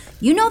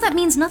 You know that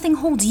means nothing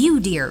holds you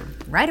dear,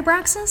 right,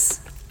 Abraxas?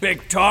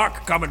 Big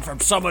talk coming from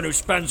someone who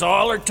spends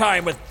all her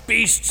time with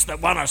beasts that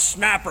want to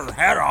snap her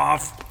head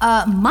off.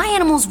 My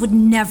animals would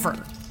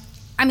never.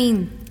 I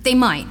mean, they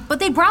might, but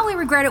they'd probably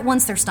regret it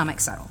once their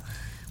stomachs settle.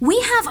 We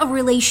have a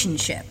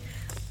relationship.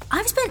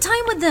 I've spent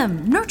time with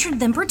them, nurtured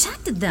them,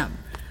 protected them.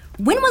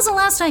 When was the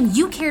last time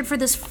you cared for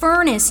this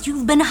furnace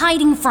you've been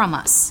hiding from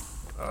us?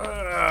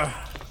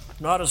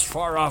 Not as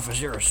far off as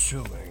you're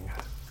assuming.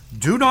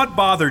 Do not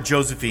bother,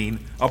 Josephine.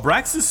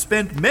 Abraxas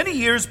spent many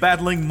years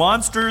battling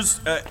monsters,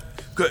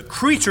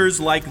 creatures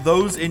like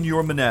those in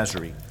your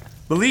menagerie.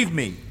 Believe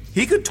me,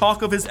 he could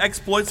talk of his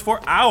exploits for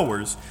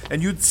hours,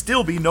 and you'd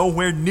still be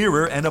nowhere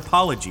nearer an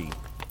apology.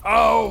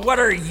 Oh, what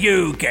are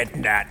you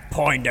getting at,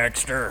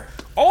 Poindexter?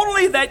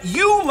 Only that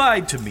you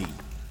lied to me.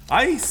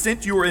 I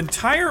sent your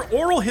entire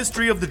oral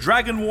history of the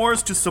Dragon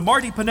Wars to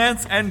Samarty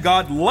Penance and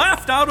got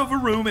laughed out of a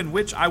room in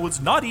which I was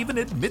not even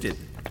admitted.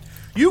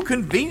 You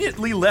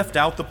conveniently left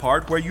out the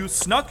part where you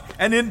snuck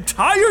an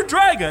entire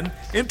dragon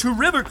into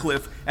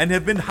Rivercliff and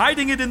have been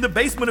hiding it in the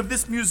basement of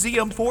this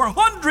museum for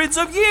hundreds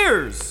of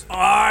years.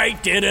 I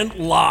didn't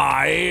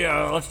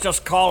lie. Let's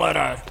just call it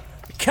a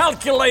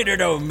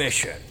calculated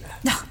omission.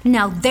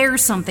 Now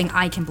there's something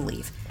I can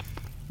believe.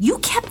 You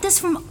kept this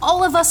from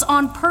all of us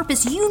on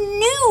purpose. You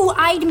knew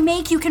I'd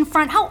make you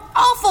confront how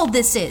awful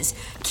this is.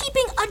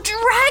 Keeping a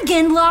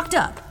dragon locked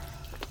up.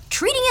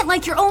 Treating it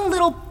like your own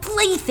little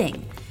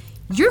plaything.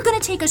 You're gonna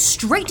take us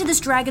straight to this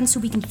dragon so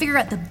we can figure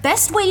out the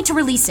best way to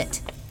release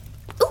it.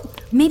 Ooh,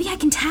 maybe I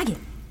can tag it,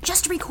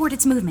 just to record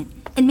its movement,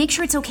 and make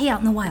sure it's okay out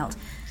in the wild.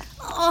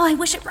 Oh, I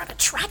wish it brought a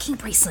tracking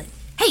bracelet.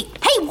 Hey,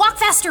 walk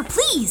faster,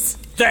 please!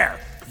 There!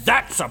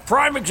 That's a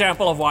prime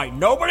example of why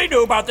nobody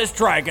knew about this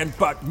dragon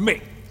but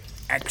me.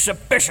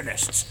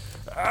 Exhibitionists,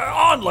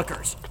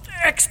 onlookers,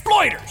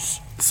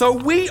 exploiters. So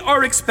we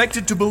are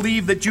expected to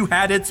believe that you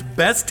had its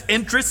best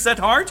interests at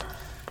heart?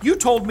 You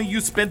told me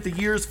you spent the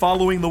years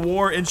following the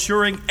war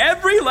ensuring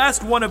every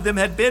last one of them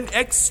had been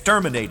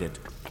exterminated.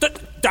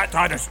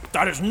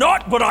 That is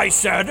not what I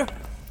said.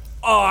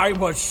 I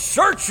was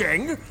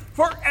searching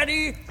for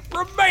any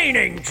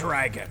remaining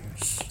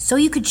dragons. So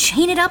you could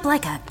chain it up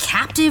like a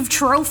captive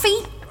trophy?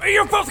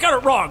 You both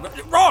got it wrong.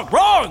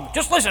 Wrong.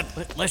 Just listen.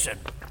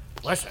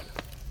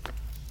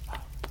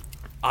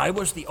 I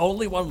was the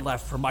only one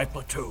left from my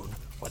platoon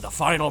when the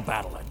final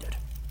battle ended.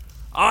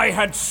 I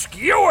had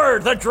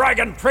skewered the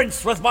Dragon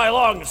Prince with my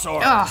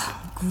longsword. Ugh,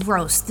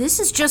 gross. This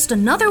is just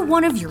another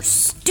one of your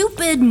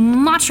stupid,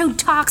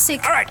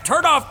 macho-toxic... All right,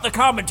 turn off the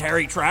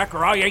commentary track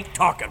or I ain't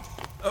talking.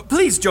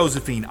 Please,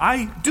 Josephine,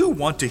 I do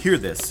want to hear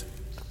this.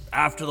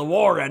 After the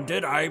war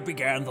ended, I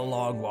began the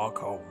long walk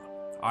home.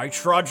 I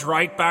trudged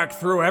right back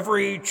through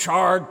every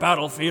charred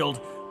battlefield,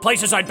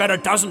 places I'd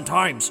been 12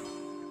 times.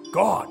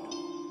 God,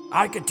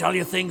 I could tell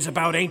you things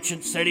about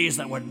ancient cities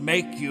that would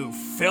make you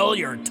fill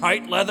your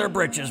tight leather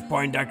breeches,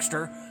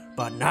 Poindexter,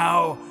 but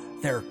now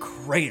they're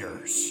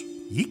craters.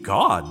 Ye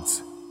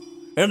gods.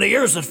 In the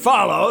years that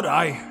followed,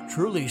 I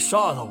truly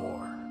saw the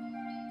war.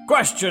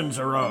 Questions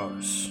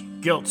arose.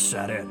 Guilt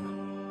set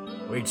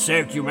in. We'd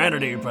saved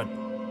humanity, but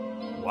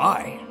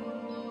why?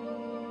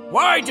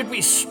 Why did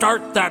we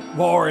start that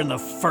war in the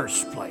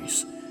first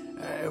place?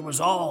 It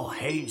was all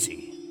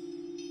hazy.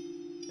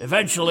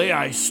 Eventually,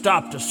 I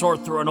stopped to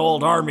sort through an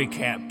old army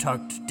camp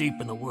tucked deep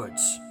in the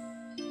woods.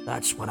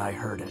 That's when I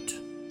heard it.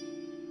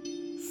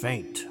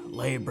 Faint,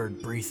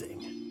 labored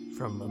breathing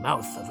from the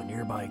mouth of a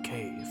nearby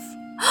cave.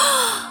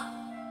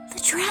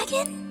 The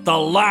dragon? The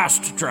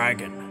last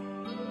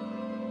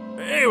dragon.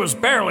 He was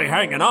barely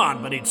hanging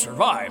on, but he'd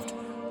survived.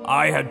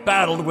 I had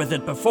battled with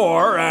it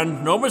before,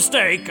 and no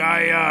mistake,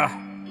 I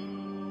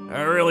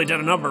really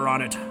did a number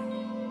on it.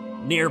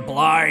 Near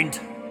blind,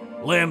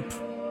 limp.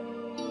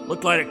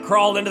 Looked like it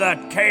crawled into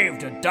that cave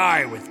to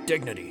die with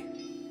dignity.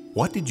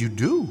 What did you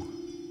do?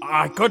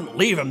 I couldn't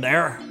leave him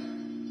there.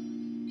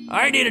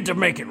 I needed to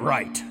make it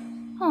right.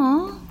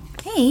 Aw,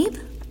 Abe.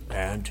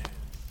 And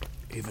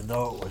even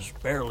though it was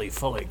barely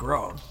fully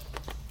grown,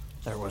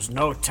 there was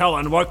no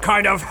telling what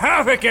kind of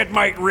havoc it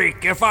might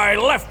wreak if I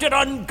left it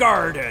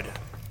unguarded.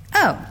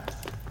 Oh.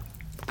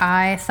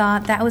 I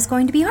thought that was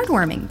going to be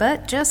heartwarming,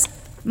 but just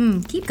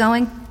keep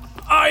going.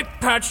 I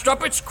patched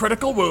up its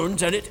critical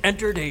wounds and it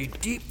entered a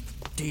deep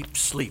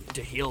sleep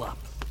to heal up.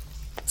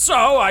 So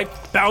I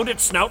bound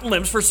its snout and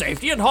limbs for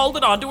safety and hauled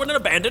it onto an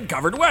abandoned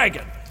covered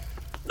wagon.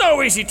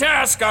 No easy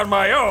task on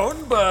my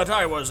own, but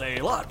I was a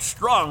lot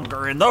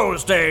stronger in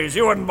those days.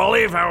 You wouldn't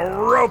believe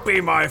how ropey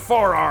my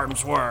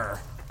forearms were.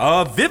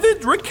 A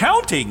vivid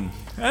recounting,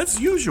 as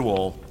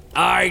usual.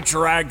 I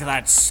dragged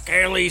that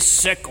scaly,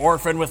 sick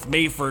orphan with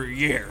me for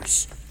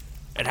years.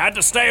 It had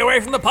to stay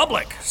away from the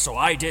public, so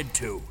I did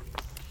too.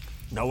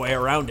 No way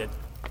around it.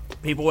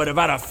 People would have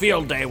had a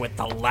field day with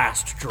the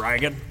last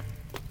dragon.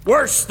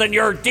 Worse than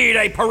your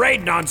D-Day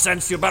parade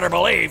nonsense, you better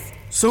believe.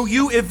 So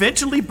you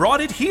eventually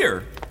brought it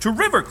here, to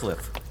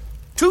Rivercliff,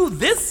 to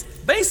this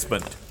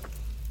basement.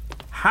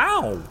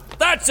 How?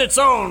 That's its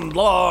own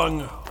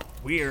long,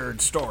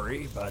 weird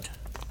story, but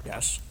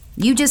yes.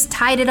 You just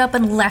tied it up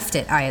and left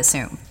it, I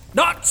assume.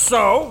 Not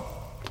so.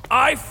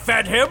 I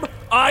fed him,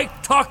 I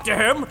talked to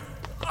him,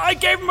 I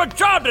gave him a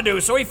job to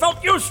do so he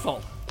felt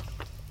useful.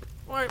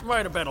 I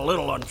might have been a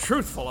little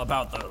untruthful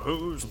about the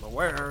who's and the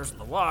where's and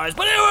the why's,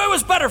 but it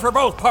was better for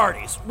both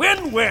parties.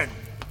 Win-win.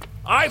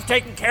 I've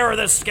taken care of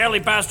this scaly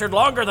bastard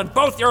longer than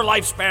both your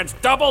lifespans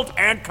doubled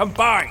and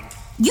combined.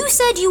 You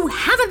said you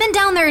haven't been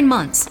down there in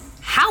months.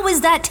 How is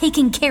that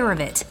taking care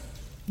of it?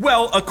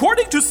 Well,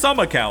 according to some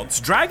accounts,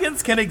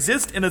 dragons can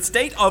exist in a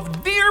state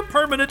of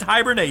near-permanent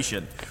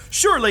hibernation.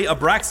 Surely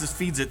Abraxas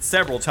feeds it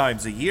several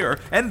times a year,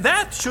 and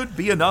that should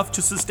be enough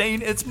to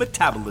sustain its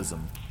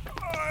metabolism.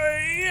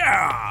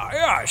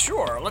 Yeah,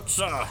 sure. Let's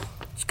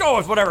go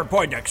with whatever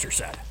Poindexter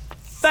said.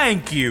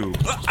 Thank you.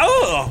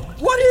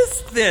 What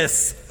is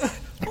this?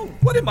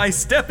 What am I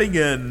stepping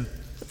in?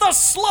 The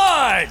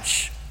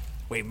sludge!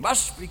 We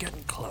must be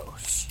getting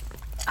close.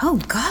 Oh,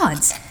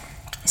 gods.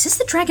 Is this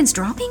the dragon's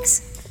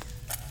droppings?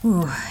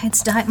 Ooh,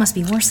 its diet must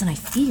be worse than I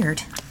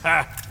feared.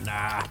 Ha,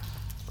 nah.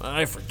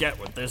 I forget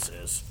what this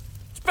is.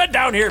 It's been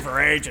down here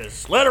for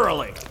ages,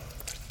 literally.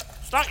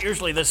 It's not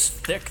usually this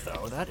thick,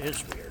 though. That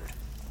is weird.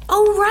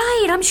 Oh,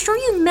 right. I'm sure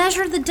you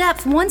measure the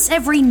depth once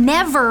every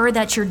never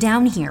that you're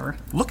down here.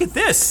 Look at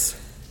this.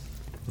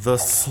 The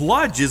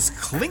sludge is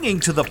clinging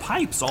to the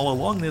pipes all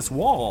along this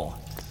wall.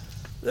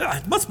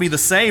 It must be the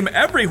same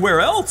everywhere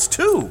else,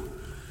 too.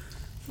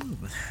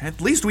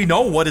 At least we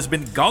know what has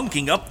been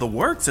gunking up the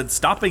works and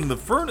stopping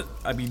the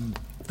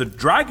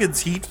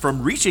dragon's heat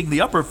from reaching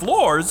the upper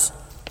floors.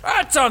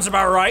 That sounds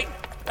about right.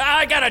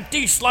 I got a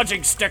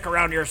de-sludging stick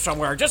around here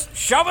somewhere. Just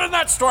shove it in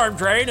that storm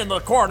drain in the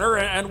corner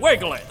and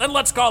wiggle it. Then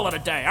let's call it a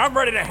day. I'm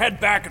ready to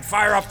head back and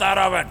fire up that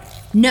oven.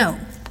 No,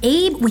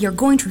 Abe, we are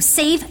going to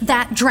save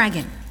that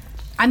dragon.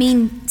 I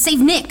mean,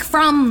 save Nick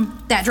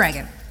from that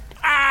dragon.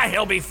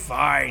 He'll be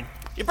fine.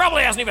 He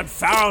probably hasn't even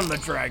found the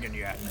dragon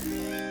yet.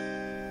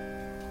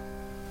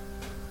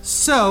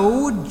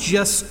 So,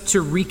 just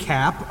to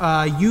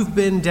recap, you've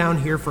been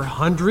down here for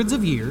hundreds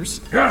of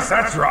years. Yes,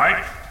 that's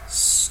right.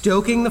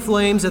 Stoking the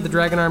flames at the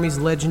Dragon Army's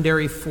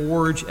legendary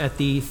forge at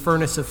the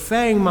Furnace of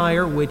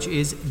Fangmire, which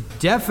is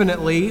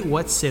definitely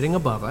what's sitting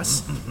above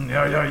us.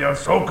 Yeah.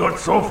 So good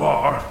so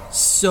far.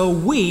 So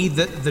we,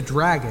 the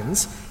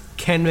dragons,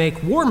 can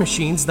make war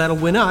machines that'll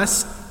win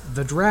us,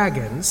 the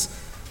dragons,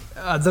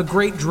 the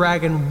Great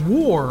Dragon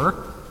War,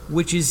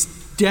 which is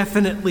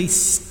definitely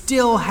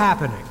still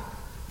happening.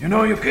 You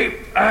know, you keep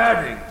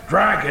adding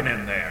dragon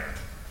in there.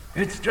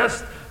 It's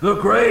just the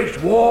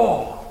Great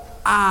War.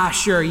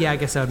 Sure, yeah, I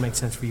guess that would make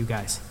sense for you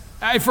guys.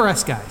 For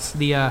us guys,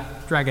 the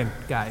dragon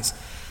guys.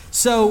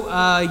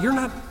 So, you're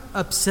not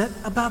upset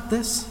about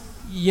this?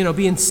 You know,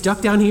 being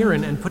stuck down here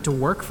and put to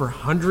work for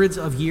hundreds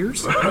of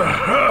years?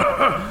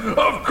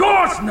 Of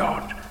course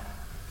not!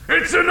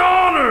 It's an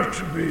honor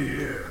to be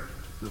here.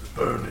 The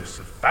Furnace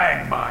of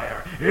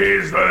Fangmire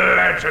is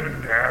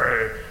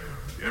legendary.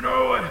 You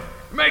know, it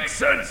makes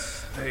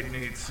sense. They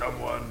need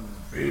someone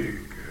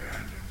big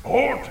and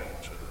important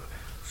to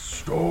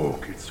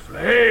stoke its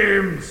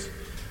flames.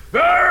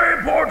 Very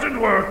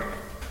important work.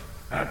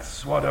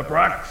 That's what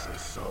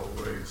Abraxas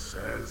always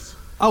says.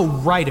 Oh,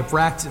 right,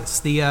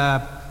 Abraxas,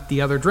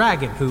 the other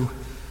dragon who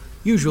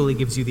usually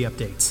gives you the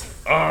updates.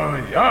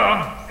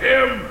 Yeah,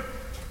 him.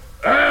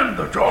 And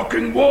the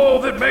talking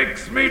wall that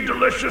makes me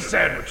delicious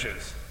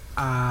sandwiches.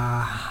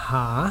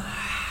 Uh-huh.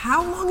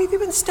 How long have you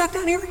been stuck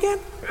down here again?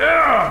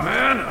 Yeah,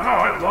 man. Oh,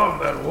 I love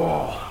that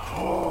wall.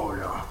 Oh,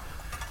 yeah.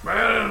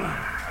 Man,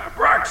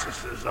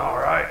 Abraxas is all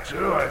right,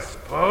 too, I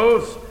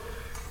suppose.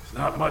 It's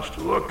not much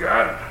to look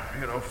at,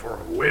 you know, for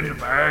a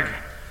windbag.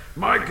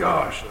 My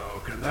gosh,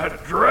 though, can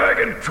that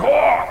dragon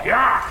talk?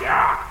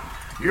 Yeah.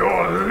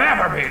 You'll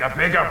never meet a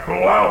bigger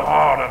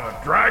blowhard of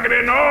a dragon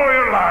in all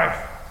your life.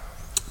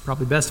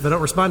 Probably best if I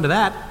don't respond to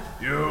that.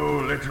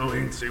 You little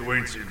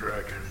eensy-weensy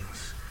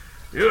dragons.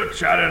 You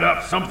chatted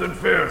up something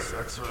fierce,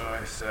 that's what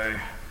I say.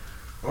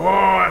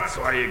 Oh, that's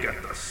why you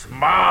get the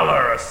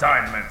smaller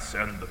assignments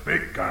and the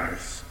big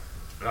guys.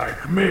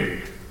 Like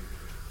me.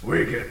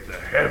 We get the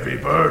heavy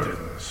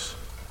burdens.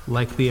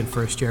 Like being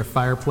first-year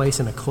fireplace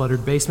in a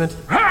cluttered basement?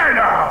 I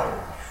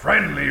know!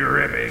 Friendly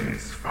ribbing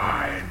is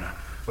fine.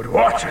 But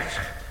watch it.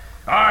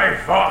 I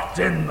fought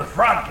in the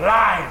front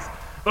lines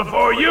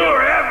before you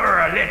were ever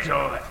a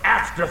little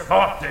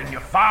afterthought in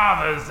your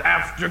father's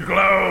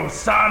afterglow,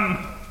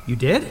 son. You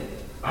did?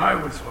 I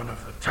was one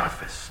of the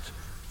toughest,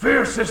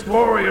 fiercest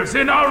warriors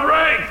in our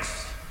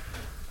ranks.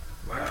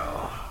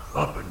 Well,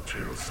 up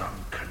until some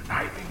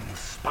conniving,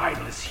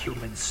 spineless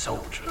human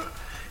soldier,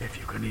 if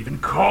you can even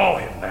call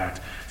him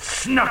that,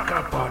 snuck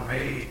up on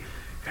me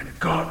and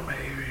got me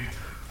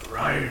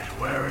right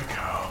where it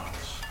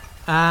counts.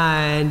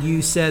 And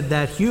you said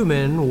that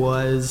human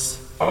was...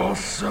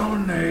 Also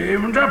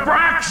named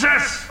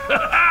Abraxas!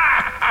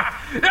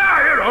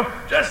 Yeah, you know,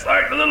 just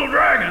like the little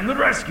dragon that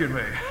rescued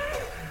me.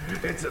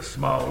 It's a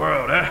small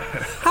world, eh?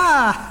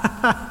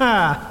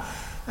 Ha!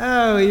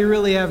 Oh, you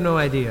really have no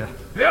idea.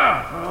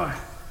 Yeah, well,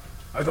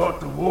 I thought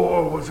the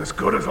war was as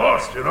good as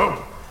lost, you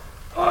know.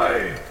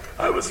 I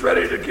was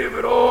ready to give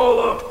it all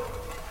up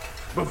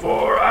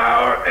before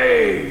our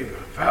Abe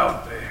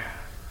found me.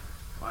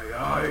 My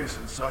eyes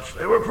and such,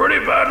 they were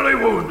pretty badly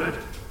wounded.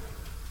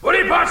 But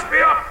he patched me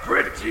up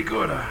pretty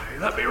good. He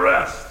let me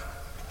rest.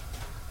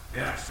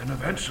 Yes, and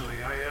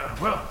eventually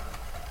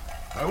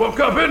I woke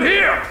up in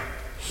here.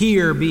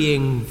 Here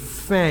being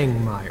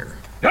Fangmire.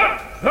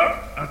 Yeah,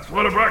 that's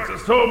what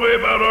Abraxas told me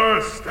about our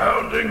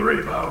astounding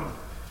rebound.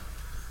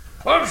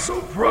 I'm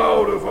so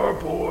proud of our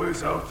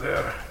boys out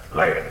there,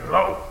 laying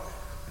low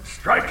and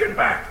striking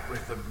back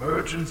with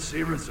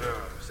emergency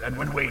reserves. And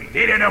when we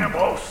needed them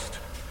most,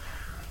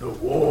 the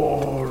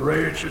war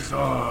rages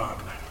on.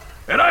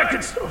 And I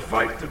can still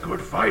fight the good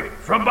fight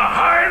from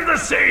behind the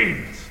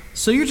scenes.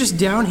 So you're just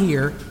down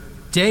here,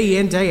 day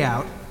in, day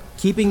out,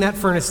 keeping that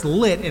furnace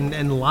lit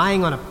and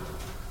lying on a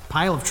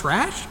pile of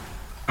trash?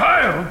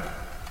 Pile?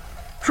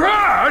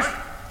 Trash?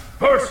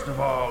 First of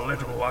all,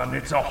 little one,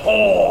 it's a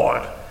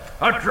horde.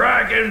 A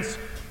dragon's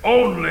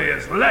only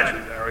as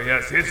legendary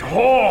as his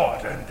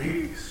hoard, and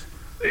these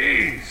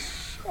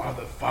are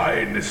the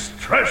finest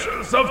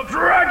treasures of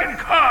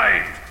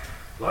dragonkind.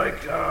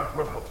 Like, here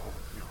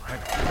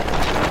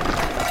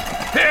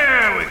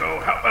we go.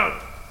 How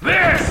about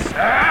this,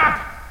 huh?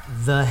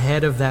 The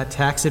head of that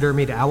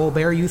taxidermied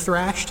owlbear you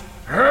thrashed?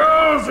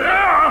 Hells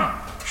yeah!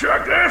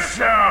 Check this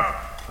out.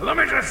 Let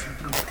me just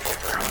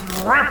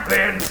rip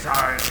the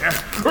inside here.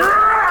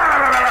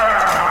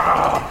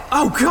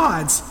 Oh,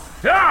 gods!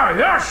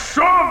 Yeah,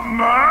 shove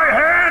my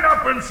hand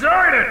up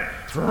inside it.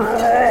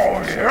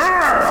 Oh,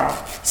 yeah.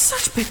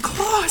 Such big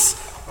claws!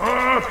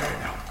 Okay,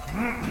 now.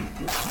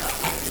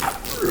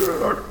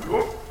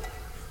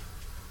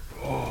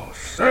 Oh,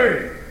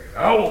 say,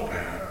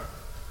 Owlbear,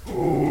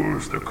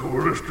 who's the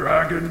coolest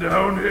dragon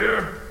down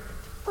here?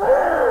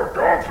 Oh,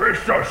 don't be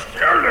so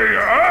silly,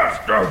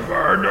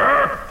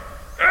 Afterburner.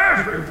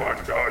 Everyone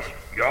knows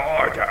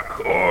you're the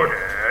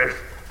coolest.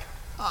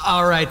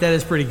 All right, that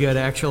is pretty good,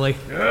 actually.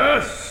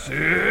 Yes, see?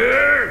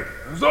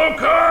 There's all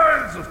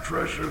kinds of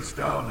treasures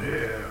down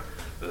here.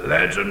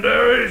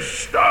 Legendary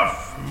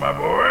stuff, my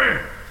boy.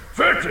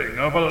 Fitting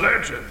of a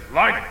legend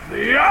like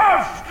the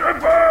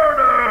Afterburner!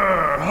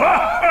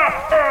 Ha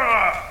ha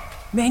ha!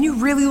 Man, you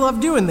really love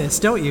doing this,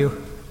 don't you?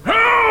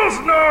 Hells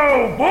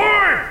no,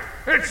 boy!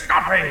 It's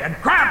stuffy and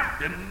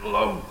cramped and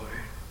lonely.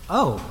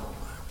 Oh.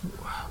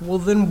 Well,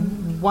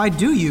 then why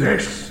do you?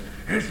 This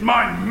is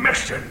my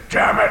mission,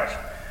 damn it!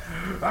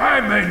 I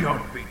may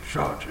not be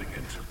charging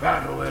into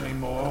battle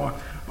anymore,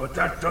 but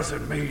that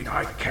doesn't mean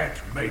I can't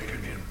make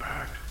an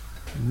impact.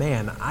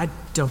 Man, I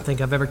don't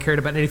think I've ever cared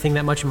about anything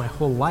that much in my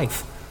whole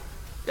life.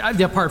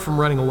 Apart from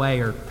running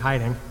away or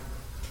hiding.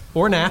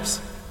 Or naps.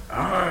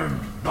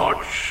 I'm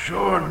not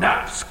sure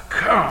naps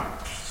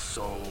count,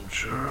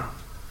 soldier.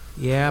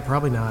 Yeah,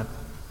 probably not.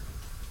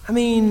 I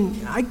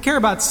mean, I care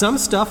about some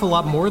stuff a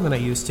lot more than I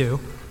used to.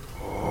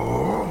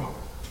 Oh?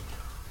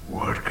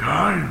 What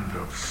kind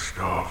of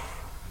stuff?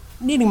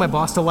 Needing my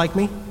boss to like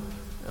me.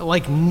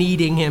 Like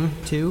needing him,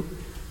 too.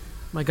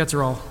 My guts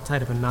are all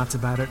tied up in knots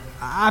about it.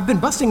 I've been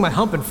busting my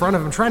hump in front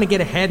of him, trying to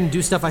get ahead and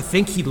do stuff I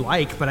think he'd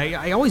like, but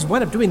I always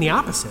wind up doing the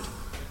opposite.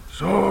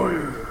 So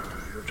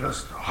you're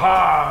just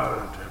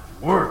hard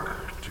at work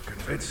to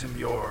convince him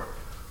you're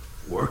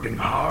working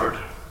hard?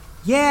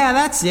 Yeah,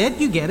 that's it.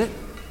 You get it.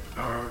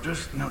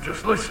 Just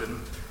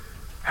listen.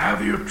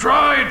 Have you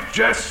tried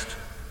just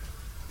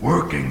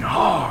working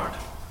hard?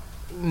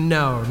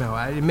 No,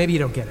 maybe you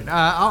don't get it.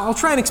 I'll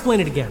try and explain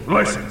it again.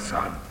 Listen,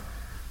 son.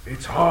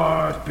 It's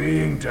hard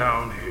being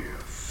down here,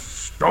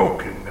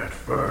 stoking that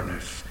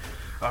furnace.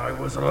 I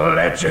was a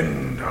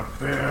legend up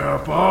there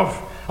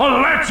above. A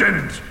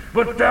legend!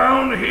 But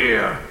down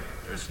here,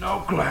 there's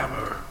no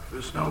glamour.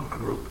 There's no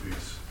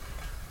groupies.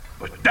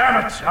 But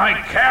damn it,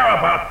 I care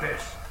about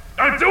this.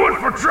 I do it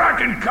for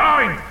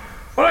dragonkind,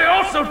 but I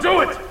also do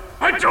it.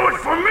 I do it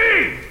for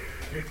me.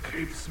 It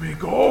keeps me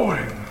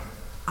going.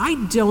 I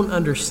don't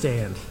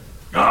understand.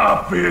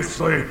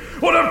 Obviously,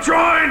 what I'm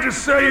trying to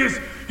say is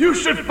you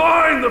should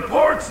find the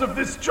parts of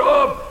this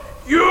job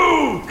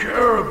you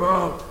care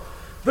about,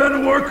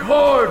 then work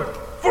hard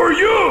for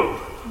you.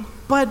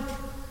 But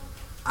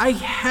I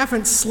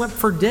haven't slept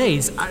for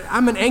days.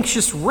 I'm an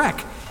anxious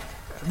wreck.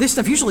 This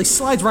stuff usually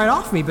slides right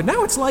off me, but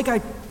now it's like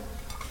I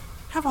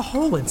have a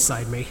hole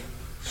inside me.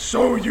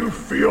 So you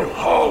feel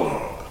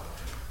hollow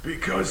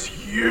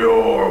because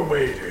you're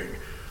waiting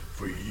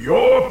for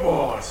your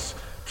boss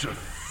to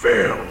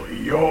fill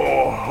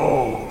your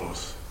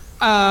holes.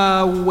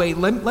 Wait,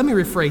 let me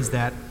rephrase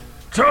that.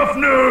 Tough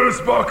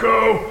news,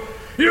 bucko.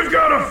 You've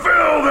got to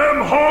fill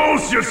them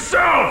holes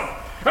yourself.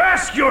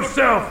 Ask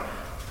yourself,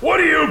 what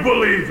do you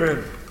believe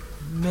in?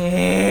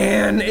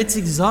 Man, it's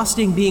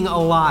exhausting being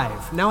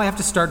alive. Now I have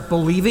to start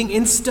believing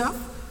in stuff?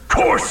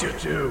 Course you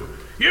do.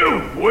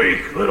 You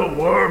weak little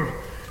worm.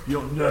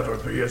 You'll never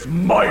be as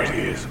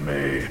mighty as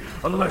me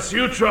unless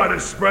you try to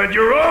spread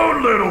your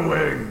own little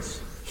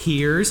wings.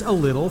 Here's a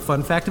little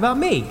fun fact about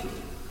me.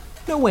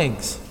 No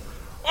wings.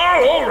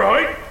 Oh, all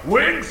right.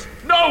 Wings?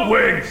 No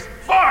wings.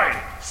 Fine.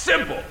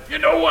 Simple. You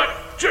know what?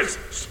 Just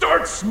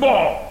start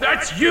small.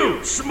 That's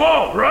you.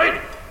 Small, right?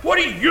 What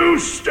do you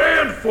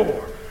stand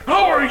for?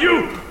 How are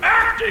you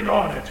acting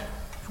on it?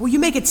 Well, you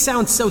make it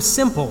sound so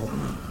simple.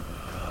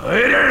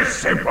 It is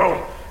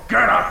simple.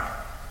 Get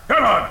up.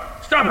 Come on.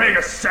 Stop being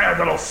a sad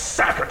little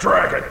sack of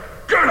dragon.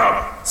 Get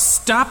up.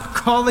 Stop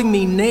calling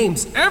me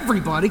names.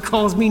 Everybody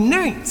calls me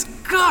names.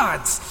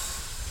 Gods.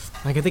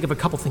 I can think of a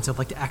couple things I'd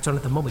like to act on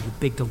at the moment, you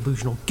big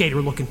delusional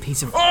gator-looking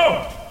piece of...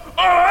 Oh,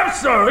 I'm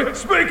sorry.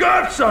 Speak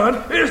up, son.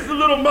 Is the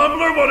little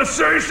mumbler want to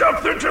say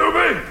something to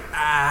me?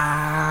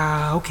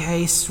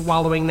 Okay,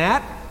 swallowing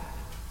that.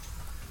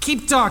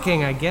 Keep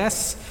talking, I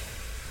guess.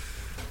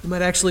 We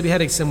might actually be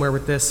heading somewhere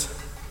with this.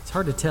 It's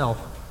hard to tell.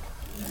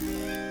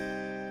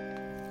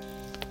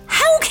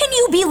 How can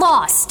you be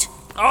lost?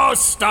 Oh,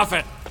 stuff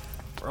it.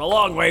 We're a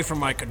long way from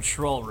my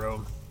control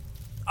room.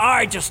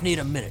 I just need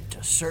a minute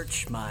to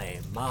search my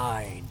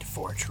mind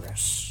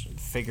fortress and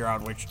figure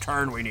out which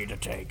turn we need to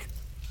take.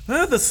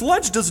 The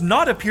sludge does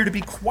not appear to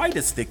be quite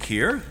as thick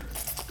here.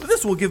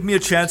 This will give me a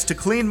chance to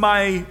clean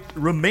my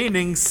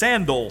remaining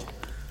sandal.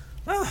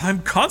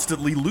 I'm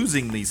constantly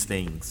losing these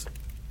things.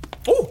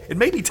 Oh, it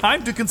may be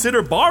time to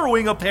consider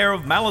borrowing a pair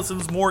of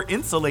Malison's more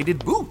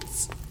insulated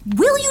boots.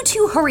 Will you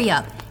two hurry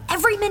up?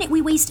 Every minute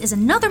we waste is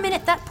another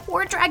minute that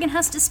poor dragon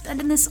has to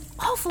spend in this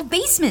awful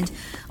basement.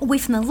 Away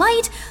from the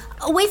light,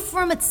 away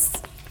from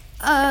its,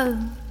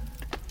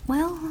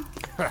 well...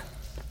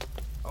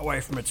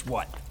 Away from its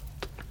what?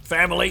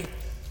 Family?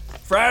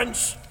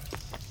 Friends?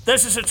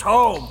 This is its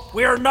home.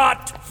 We are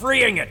not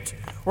freeing it.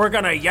 We're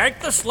gonna yank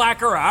the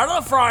slacker out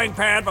of the frying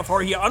pan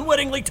before he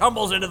unwittingly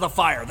tumbles into the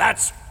fire.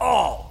 That's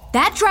all.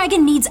 That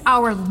dragon needs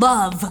our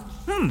love.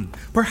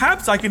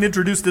 Perhaps I can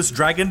introduce this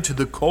dragon to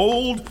the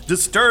cold,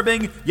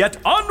 disturbing, yet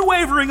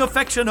unwavering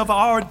affection of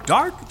our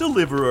dark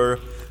deliverer.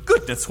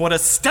 Goodness, what a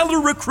stellar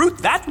recruit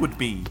that would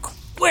be.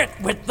 Quit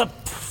with the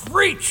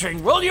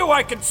preaching, will you?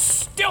 I can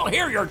still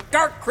hear your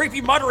dark,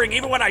 creepy muttering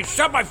even when I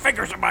shove my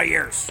fingers in my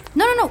ears.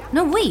 No,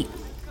 wait.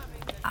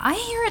 I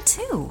hear it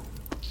too.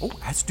 Oh,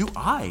 as do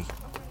I.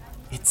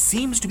 It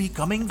seems to be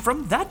coming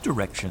from that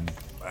direction.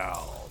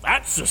 Well,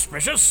 that's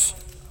suspicious.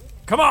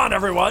 Come on,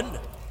 everyone.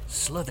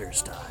 Slither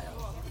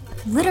style.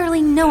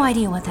 Literally no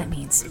idea what that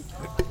means.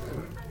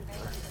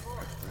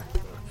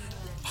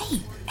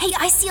 Hey,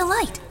 I see a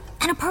light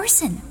and a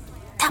person.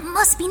 That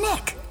must be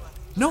Nick.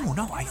 No,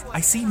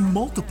 I see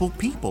multiple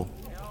people.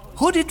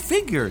 Hooded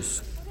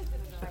figures.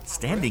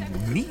 Standing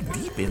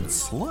knee-deep in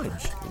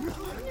sludge.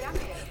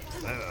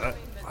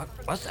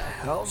 What the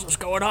hell's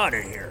going on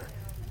in here?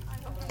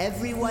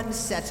 Everyone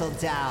settle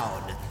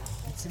down.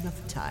 That's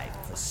enough time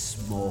for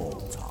small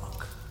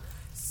talk.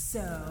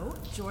 So,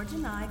 George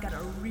and I got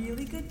a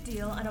really good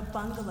deal on a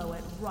bungalow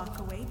at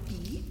Rockaway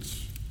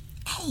Beach.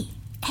 Hey,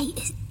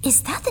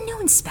 is that the new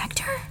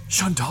inspector?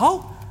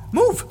 Chantal?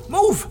 Move!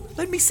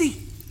 Let me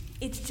see.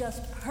 It's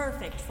just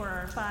perfect for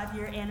our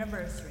 5-year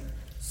anniversary.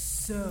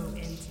 So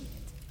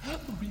intimate.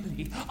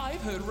 Really?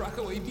 I've heard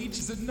Rockaway Beach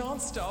is a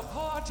non-stop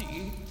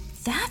party.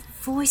 That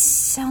voice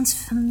sounds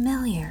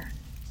familiar.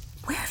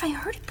 Where have I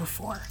heard it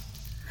before?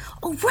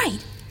 Oh,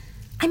 right!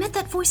 I met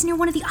that voice near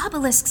one of the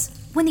obelisks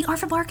when the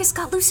Arphabargus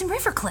got loose in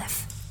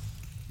Rivercliff.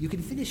 You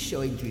can finish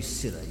showing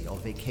Drusilla your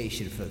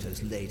vacation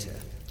photos later.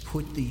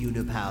 Put the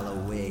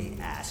Unipal away,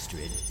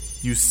 Astrid.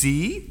 You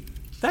see?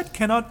 That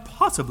cannot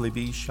possibly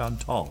be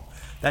Chantal.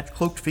 That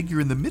cloaked figure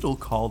in the middle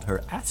called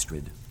her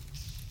Astrid.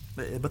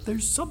 But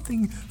there's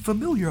something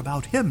familiar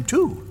about him,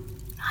 too.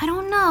 I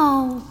don't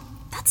know.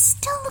 That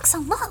still looks a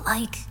lot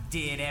like...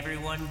 Did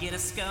everyone get a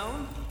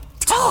scone?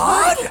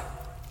 Todd?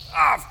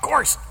 Of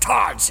course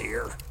Todd's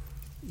here.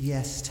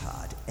 Yes,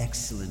 Todd.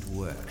 Excellent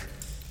work.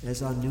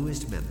 As our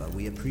newest member,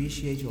 we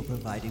appreciate your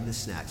providing the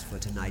snacks for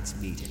tonight's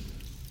meeting.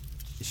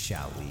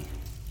 Shall we?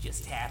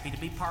 Just happy to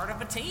be part of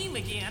a team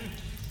again.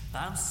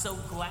 I'm so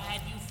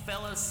glad you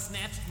fellas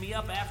snatched me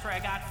up after I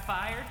got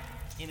fired.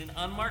 In an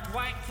unmarked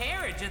white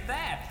carriage at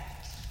that.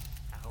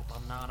 I hope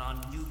I'm not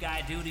on new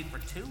guy duty for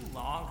too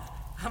long.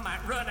 I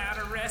might run out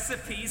of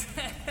recipes.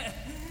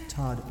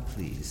 Todd,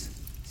 please,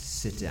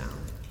 sit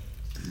down.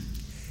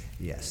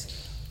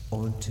 Yes,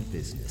 on to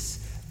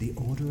business. The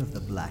Order of the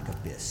Black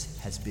Abyss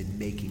has been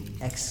making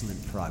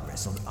excellent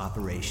progress on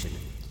Operation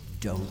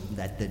Don't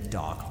Let the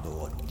Dark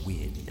Lord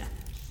Win.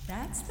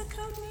 That's the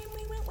code name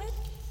we went with?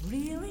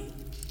 Really?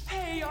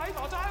 Hey, I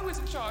thought I was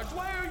in charge.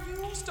 Why are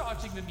you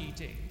starting the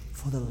meeting?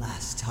 For the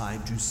last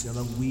time,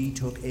 Drusilla, we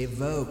took a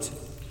vote.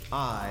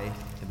 I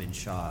am in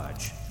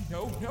charge.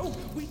 No,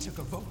 we took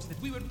a vote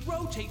that we would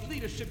rotate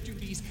leadership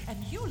duties, and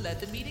you led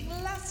the meeting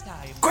last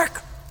time. Quick!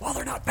 While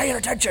they're not paying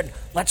attention,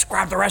 let's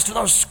grab the rest of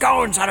those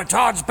scones out of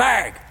Todd's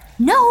bag.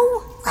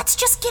 No! Let's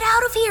just get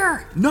out of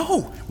here!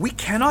 No! We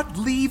cannot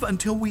leave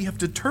until we have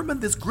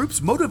determined this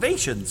group's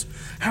motivations.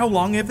 How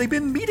long have they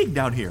been meeting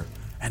down here?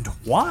 And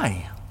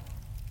why?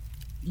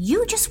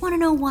 You just want to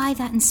know why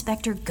that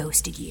inspector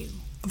ghosted you.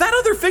 That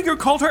other figure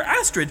called her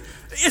Astrid.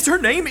 Is her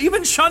name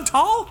even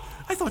Chantal?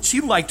 I thought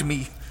she liked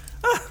me.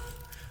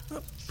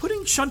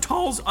 Putting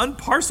Chantal's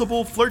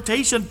unparsable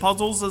flirtation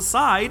puzzles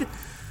aside,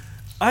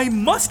 I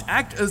must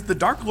act as the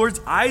Dark Lord's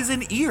eyes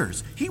and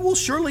ears. He will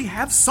surely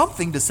have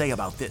something to say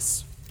about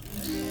this.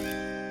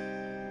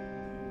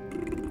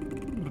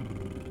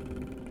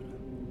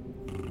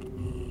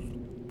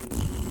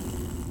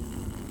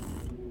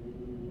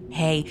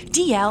 Hey,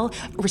 DL,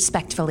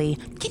 respectfully,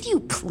 can you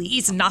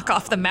please knock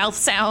off the mouth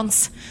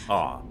sounds?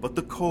 But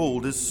the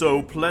cold is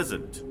so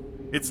pleasant.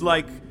 It's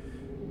like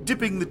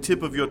dipping the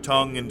tip of your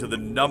tongue into the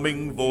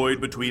numbing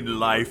void between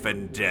life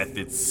and death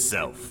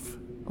itself.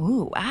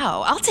 Ooh,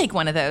 wow, I'll take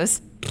one of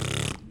those.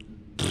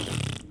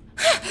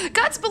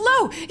 God's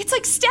below! It's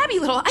like stabby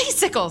little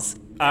icicles!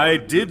 I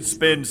did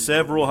spend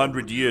several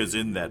hundred years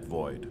in that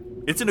void.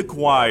 It's an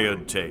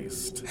acquired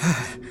taste.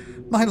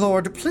 My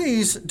lord,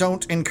 please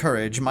don't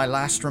encourage my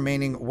last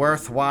remaining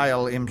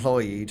worthwhile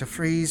employee to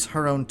freeze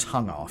her own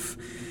tongue off.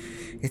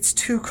 It's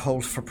too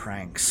cold for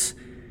pranks.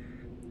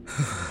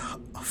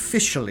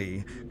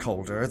 Officially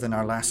colder than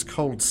our last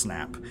cold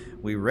snap.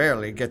 We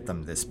rarely get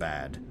them this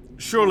bad.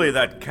 Surely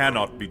that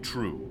cannot be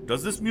true.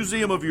 Does this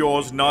museum of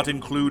yours not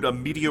include a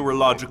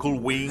meteorological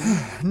wing?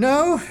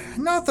 No,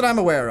 not that I'm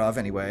aware of,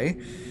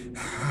 anyway.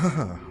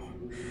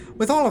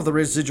 With all of the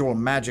residual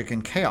magic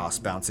and chaos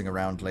bouncing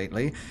around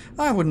lately,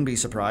 I wouldn't be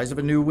surprised if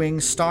a new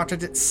wing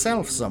started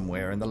itself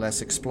somewhere in the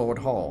less explored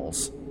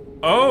halls.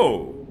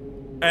 Oh,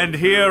 and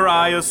here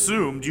I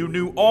assumed you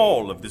knew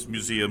all of this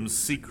museum's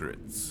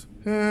secrets.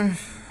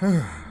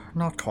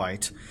 Not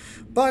quite.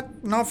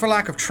 But not for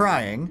lack of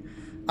trying.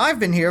 I've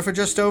been here for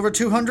just over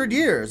 200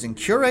 years and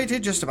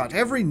curated just about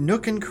every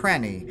nook and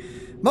cranny.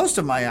 Most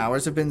of my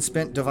hours have been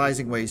spent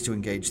devising ways to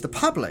engage the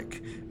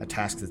public, a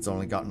task that's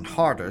only gotten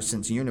harder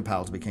since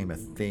Unipals became a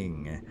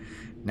thing.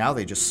 Now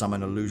they just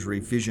summon illusory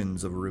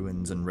visions of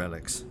ruins and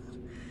relics.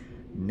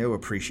 No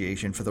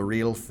appreciation for the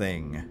real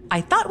thing.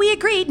 I thought we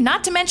agreed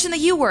not to mention the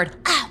U word.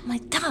 Ah, my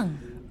tongue.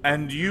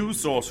 And you,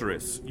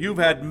 Sorceress, you've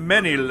had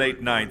many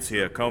late nights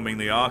here combing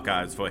the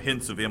archives for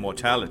hints of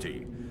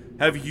immortality.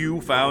 Have you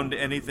found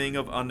anything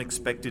of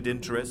unexpected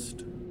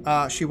interest?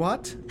 She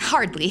what?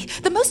 Hardly.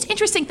 The most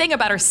interesting thing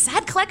about her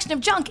sad collection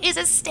of junk is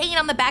a stain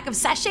on the back of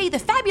Sachet the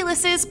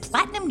Fabulous's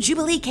Platinum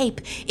Jubilee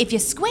cape. If you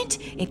squint,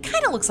 it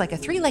kind of looks like a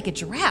three-legged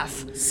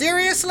giraffe.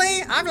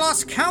 Seriously? I've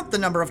lost count the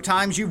number of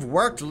times you've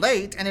worked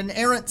late and an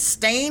errant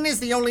stain is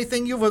the only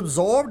thing you've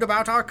absorbed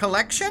about our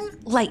collection?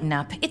 Lighten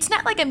up. It's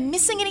not like I'm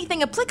missing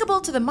anything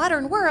applicable to the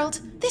modern world.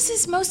 This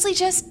is mostly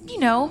just,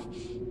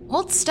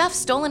 old stuff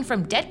stolen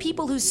from dead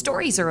people whose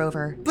stories are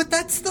over. But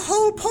that's the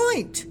whole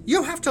point.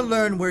 You have to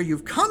learn where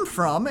you've come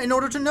from in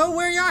order to know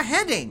where you're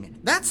heading.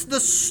 That's the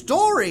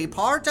story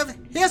part of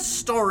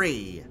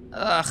history.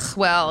 Ugh,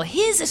 well,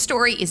 his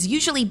story is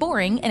usually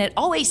boring and it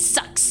always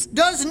sucks.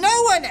 Does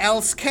no one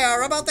else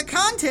care about the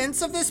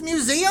contents of this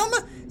museum?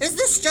 Is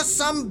this just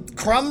some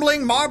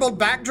crumbling marble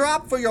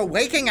backdrop for your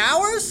waking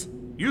hours?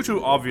 You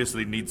two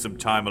obviously need some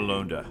time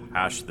alone to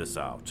hash this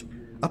out.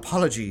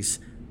 Apologies,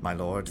 my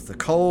lord. The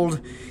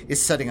cold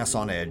is setting us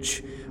on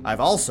edge. I've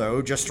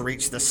also just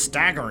reached the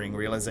staggering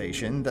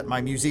realization that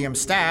my museum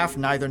staff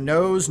neither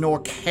knows nor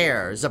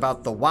cares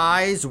about the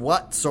whys,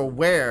 whats, or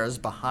wheres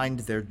behind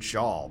their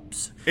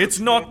jobs. It's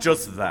not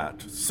just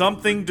that.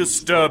 Something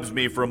disturbs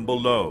me from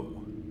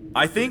below.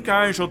 I think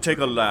I shall take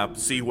a lap,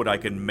 see what I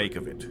can make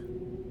of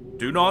it.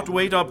 Do not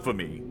wait up for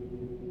me.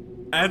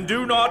 And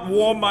do not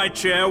warm my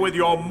chair with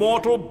your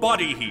mortal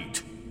body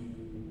heat.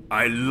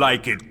 I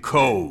like it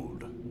cold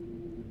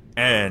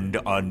and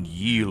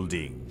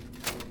unyielding.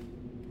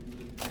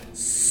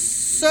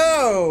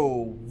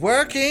 So,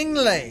 working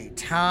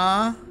late,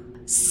 huh?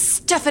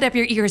 Stuff it up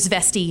your ears,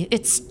 Vesti.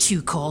 It's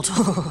too cold.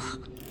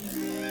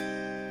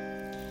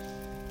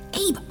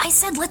 Abe, I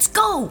said let's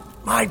go.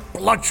 My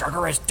blood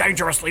sugar is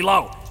dangerously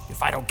low.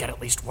 If I don't get at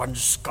least one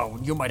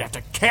scone, you might have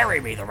to carry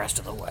me the rest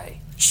of the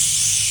way.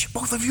 Shh!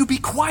 Both of you be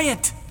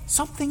quiet.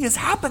 Something is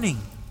happening.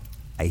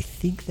 I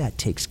think that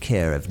takes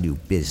care of new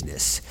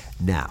business.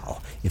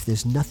 Now, if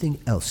there's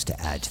nothing else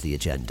to add to the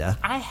agenda...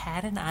 I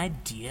had an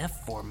idea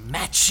for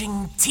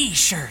matching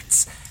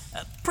t-shirts.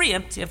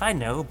 Preemptive, I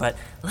know, but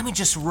let me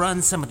just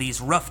run some of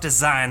these rough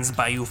designs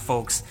by you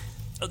folks.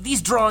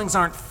 These drawings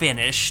aren't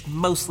finished,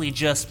 mostly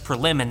just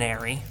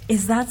preliminary.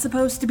 Is that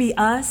supposed to be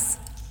us?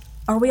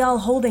 Are we all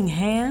holding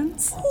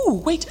hands?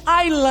 Oh, wait,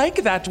 I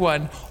like that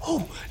one.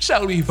 Oh,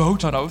 shall we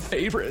vote on our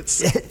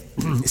favorites?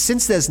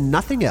 Since there's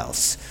nothing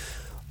else,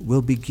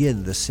 we'll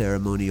begin the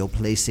ceremonial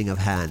placing of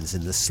hands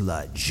in the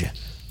sludge.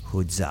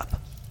 Hoods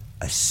up.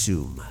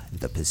 Assume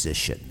the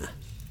position.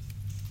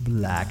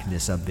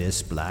 Blackness,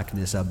 abyss,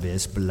 blackness,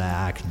 abyss,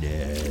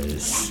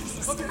 blackness.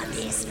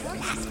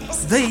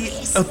 They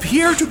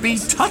appear to be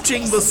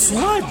touching the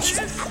sludge.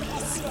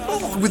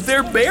 Oh, with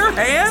their bare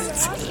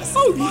hands?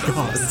 Oh,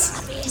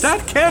 gods.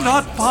 That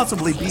cannot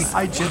possibly be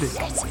hygienic.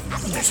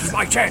 This is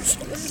my chance.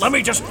 Let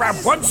me just grab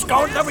one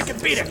scone, then we can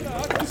beat it.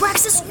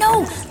 Braxis,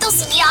 no! They'll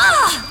see me!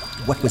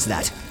 Ah! What was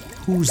that?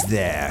 Who's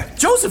there?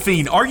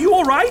 Josephine, are you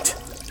all right?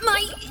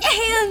 My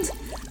hand!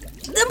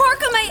 The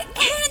mark on my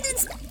hand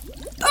is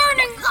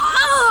burning!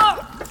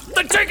 Ah!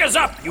 The jig is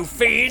up, you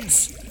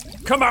fiends!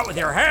 Come out with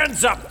your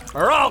hands up,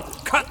 or I'll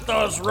cut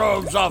those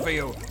robes off of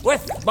you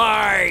with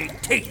my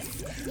teeth.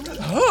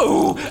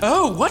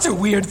 Oh, what a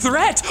weird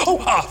threat. Oh,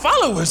 our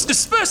followers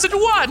disperse at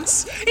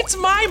once. It's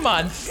my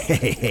month.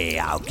 Hey,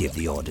 I'll give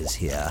the orders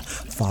here.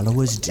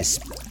 Followers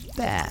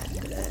disband.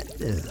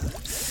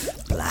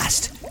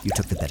 Blast, you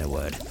took the better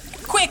word.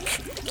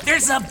 Quick!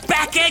 There's a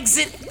back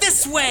exit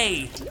this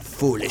way!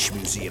 Foolish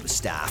museum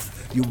staff.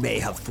 You may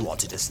have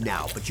thwarted us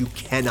now, but you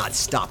cannot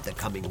stop the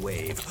coming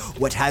wave.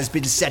 What has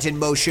been set in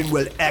motion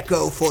will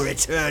echo for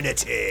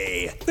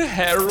eternity. The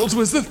herald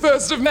was the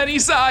first of many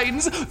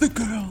signs. The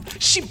girl,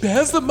 she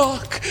bears the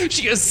mark.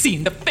 She has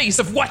seen the face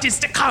of what is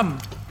to come.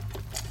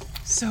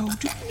 So,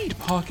 do we need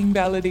parking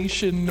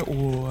validation,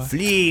 or...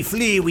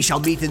 Flee, we shall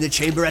meet in the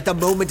chamber at the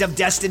moment of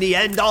destiny,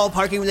 and all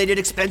parking-related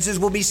expenses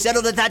will be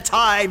settled at that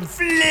time.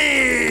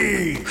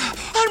 Flee!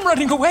 I'm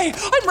running away!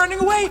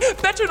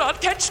 Better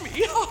not catch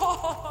me!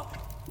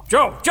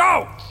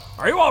 Joe!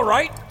 Are you all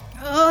right?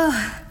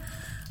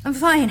 I'm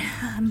fine.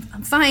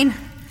 I'm fine.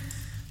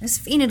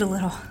 just fainted a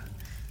little.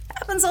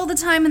 Happens all the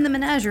time in the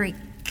menagerie.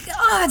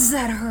 Gods,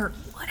 that hurt.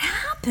 What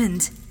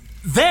happened?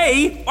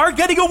 They are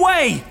getting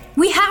away!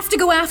 We have to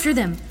go after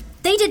them.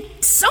 They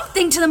did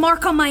something to the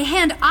mark on my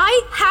hand.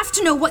 I have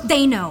to know what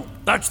they know.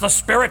 That's the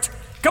spirit.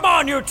 Come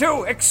on, you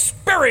two.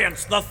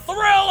 Experience the thrill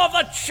of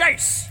the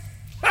chase.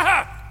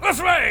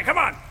 This way. Come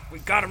on. We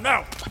got him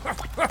now.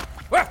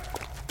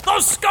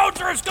 Those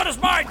scones are as good as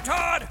mine,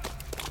 Todd.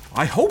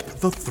 I hope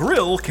the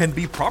thrill can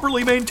be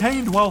properly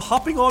maintained while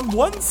hopping on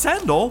one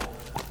sandal.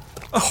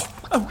 Oh,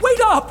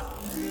 wait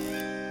up!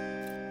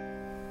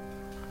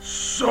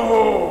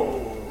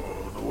 So,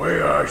 the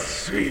way I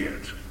see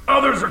it,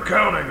 others are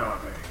counting on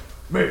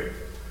me.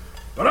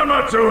 But I'm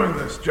not doing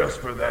this just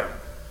for them.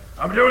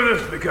 I'm doing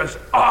this because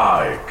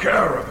I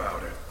care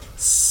about it.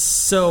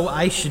 So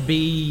I should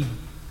be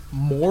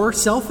more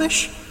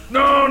selfish?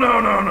 No.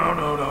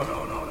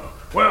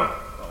 Well,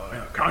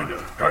 yeah,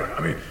 kinda.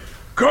 I mean,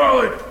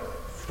 call it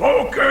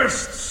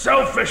focused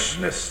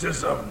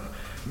selfishnessism.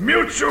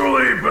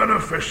 Mutually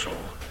beneficial.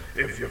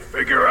 If you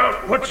figure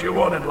out what you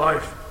want in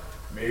life,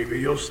 maybe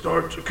you'll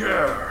start to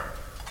care.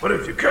 But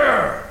if you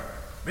care,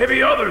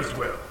 maybe others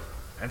will.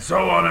 And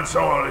so on and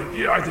so on.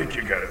 Yeah, I think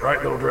you get it,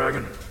 right, little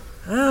dragon?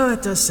 Oh,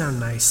 it does sound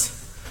nice.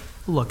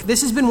 Look,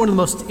 this has been one of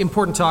the most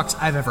important talks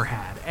I've ever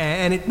had,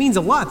 and it means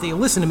a lot that you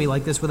listen to me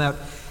like this without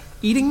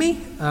eating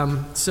me.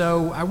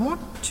 So I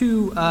want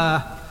to,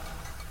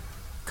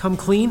 come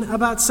clean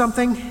about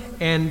something,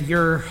 and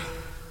you're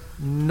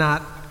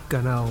not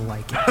gonna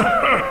like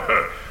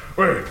it.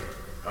 Wait,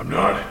 I'm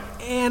not?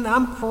 And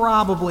I'm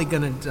probably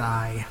gonna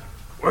die.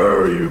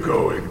 Where are you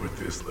going with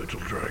this, little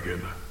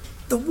dragon?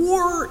 The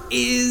war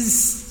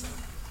is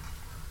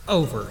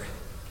over.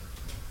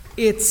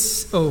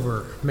 It's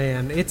over,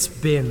 man. It's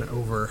been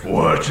over.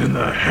 What in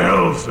the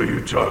hells are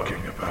you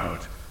talking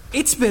about?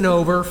 It's been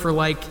over for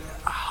like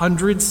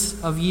hundreds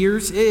of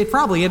years. It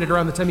probably ended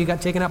around the time you got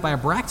taken out by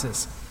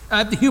Abraxas.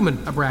 The human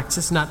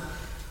Abraxas, not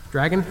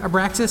dragon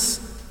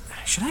Abraxas.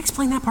 Should I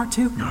explain that part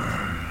too?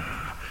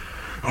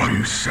 Are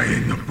you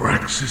saying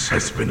Abraxas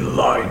has been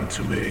lying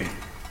to me?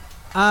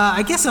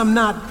 I guess I'm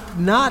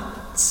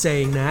not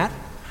saying that.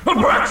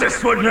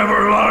 Abraxas would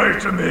never lie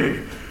to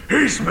me.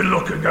 He's been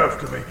looking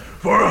after me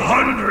for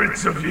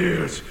hundreds of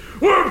years.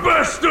 We're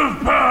best of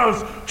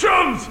pals,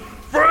 chums,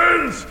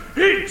 friends.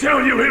 He'd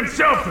tell you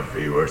himself if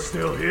he were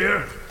still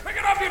here. Pick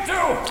it up, you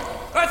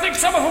two. I think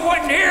some of them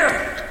went in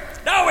here.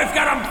 Now we've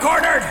got them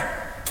cornered.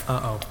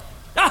 Uh-oh.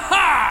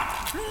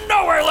 Aha!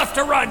 Nowhere left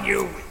to run,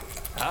 you.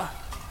 Huh?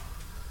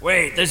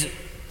 Wait, this is...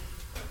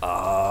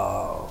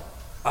 Oh,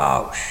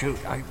 shoot.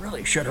 I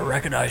really should have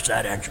recognized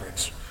that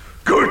entrance.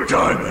 Good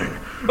timing.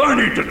 I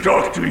need to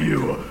talk to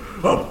you,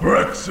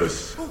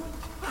 Abraxas.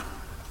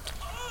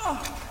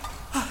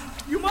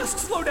 You must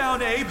slow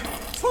down, Abe.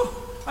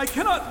 I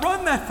cannot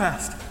run that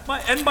fast.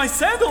 My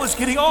sandal is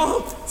getting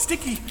all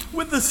sticky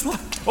with the slime.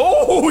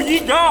 Oh,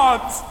 ye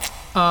gods!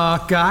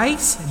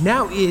 Guys,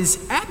 now is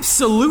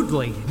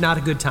absolutely not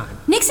a good time.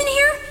 Nick's in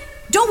here?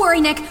 Don't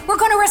worry, Nick. We're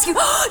going to rescue...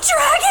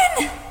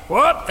 Dragon!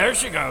 What? There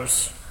she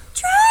goes.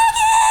 Dragon!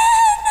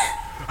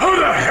 Who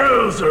the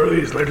hells are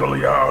these little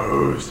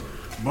yahoos?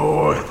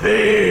 More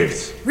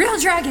thieves! Real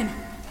dragon.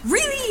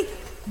 Really,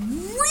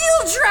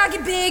 real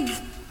dragon.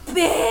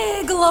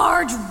 Big,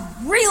 large,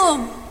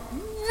 real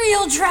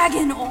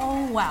dragon.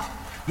 Oh, wow.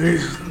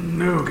 These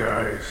new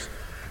guys,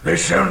 they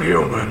sound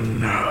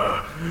human.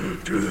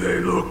 Do they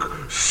look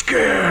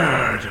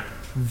scared?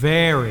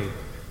 Very.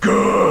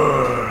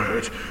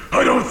 Good.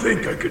 I don't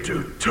think I could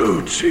do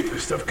two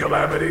Chiefest of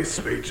Calamity's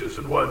speeches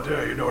in one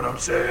day, you know what I'm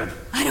saying?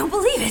 I don't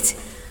believe it.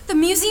 The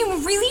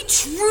museum really,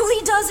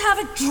 truly does have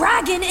a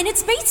dragon in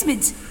its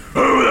basement.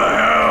 Who the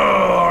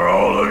hell are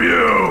all of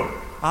you?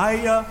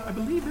 I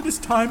believe it is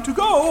time to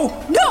go.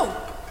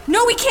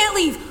 No, we can't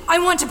leave. I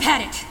want to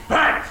pet it.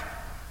 Pat!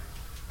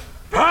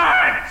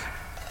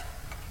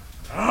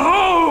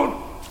 How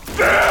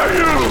dare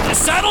you!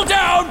 Settle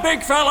down,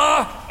 big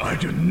fella! I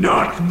do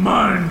not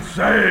mind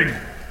saying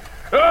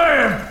I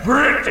am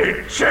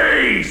pretty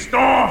chased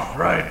off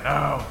right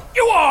now.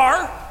 You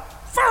are?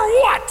 For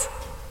what?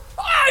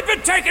 I've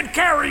been taking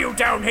care of you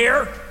down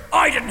here.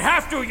 I didn't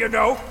have to, you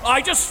know.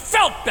 I just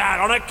felt bad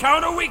on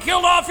account of we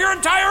killed off your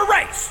entire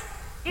race.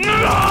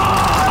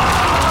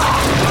 That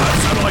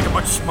sounded like a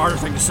much smarter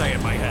thing to say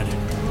in my head.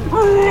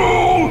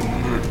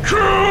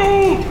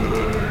 Kill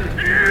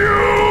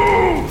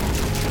you!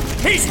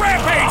 He's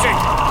rampaging!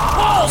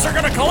 Walls are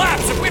gonna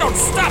collapse if we don't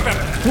stop him!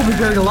 We'll be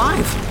buried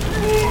alive.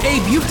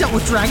 Abe, you've dealt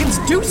with dragons.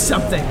 Do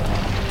something.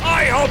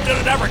 I hoped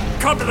it'd never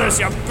come to this,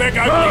 you big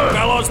ugly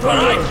fellows, but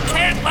I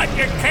can't let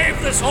you cave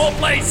this whole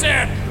place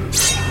in!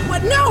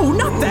 What? No,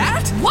 not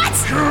that! What?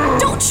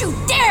 Don't you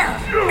dare!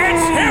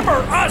 It's him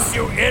or us,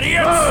 you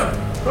idiots!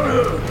 What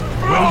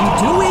are you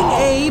doing,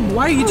 Abe?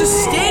 Why are you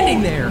just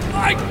standing there?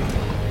 I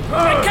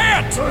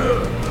can't!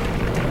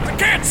 I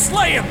can't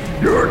slay him!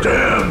 You're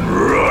damn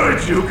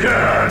right you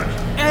can't!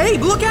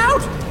 Abe, look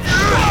out!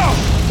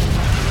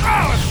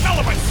 Oh, it fell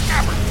in my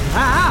scabbard!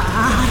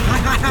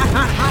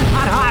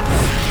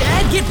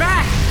 Dad, get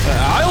back!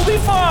 I'll be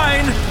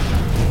fine.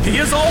 He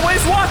is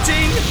always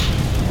watching.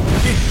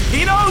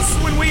 He knows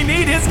when we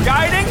need his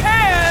guiding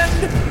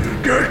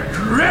hand. Get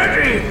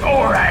ready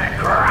for a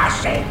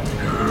crossing.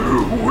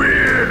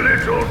 Weird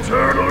little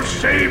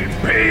turtle-shaped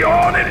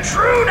peon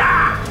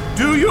intruder.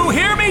 Do you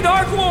hear me,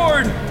 Dark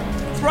Lord?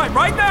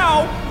 Right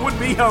now would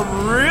be a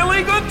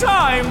really good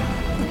time.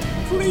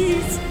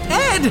 Please.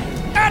 Ed!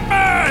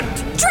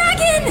 Edmund!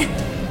 Dragon!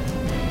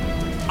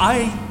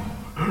 I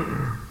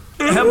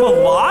am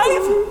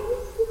alive?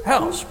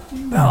 Hells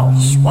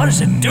bells, what is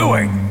it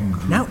doing?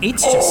 Now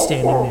it's just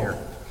standing there.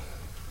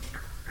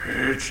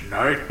 It's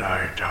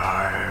night-night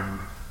time.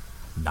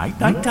 Night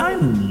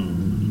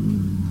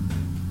time?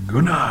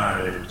 Good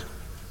night.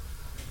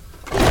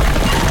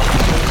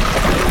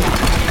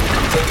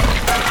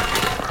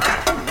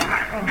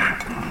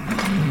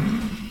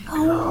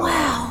 Oh,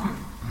 wow.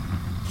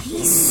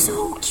 He's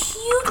so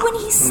cute when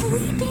he's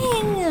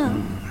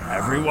sleeping.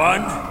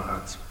 Everyone,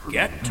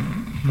 get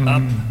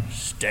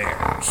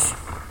upstairs.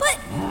 But...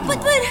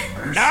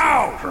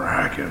 Now!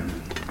 Dragon.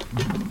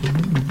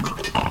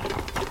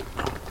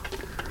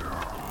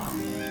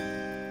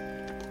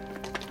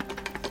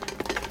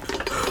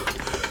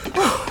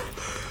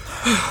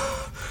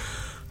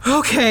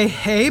 Okay,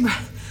 Abe.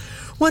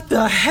 What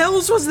the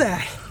hells was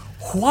that?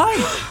 Why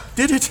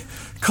did it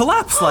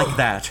collapse like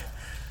that?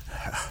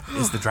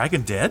 Is the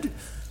dragon dead?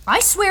 I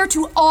swear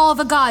to all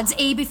the gods,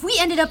 Abe, if we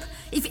ended up...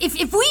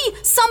 If we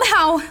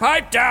somehow...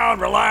 Pipe down,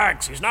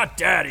 relax. He's not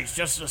dead, he's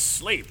just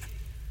asleep.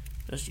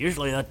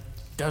 Usually that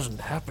doesn't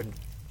happen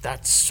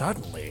that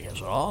suddenly, is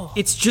all.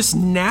 It's just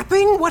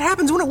napping? What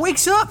happens when it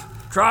wakes up?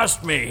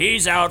 Trust me,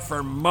 he's out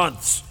for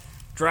months.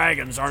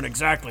 Dragons aren't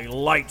exactly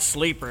light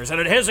sleepers, and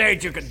at his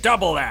age you can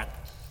double that.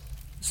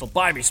 This'll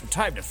buy me some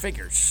time to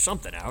figure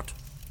something out.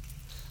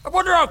 I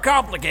wonder how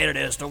complicated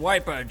it is to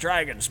wipe a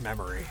dragon's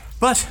memory.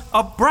 But,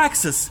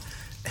 Abraxas,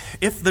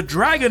 if the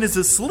dragon is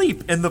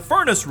asleep in the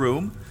furnace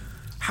room,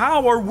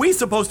 how are we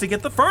supposed to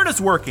get the furnace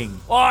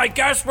working? Well, I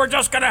guess we're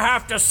just gonna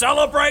have to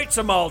celebrate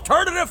some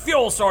alternative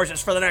fuel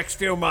sources for the next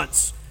few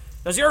months.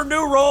 Does your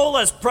new role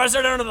as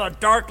president of the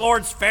Dark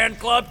Lord's fan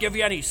club give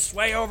you any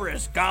sway over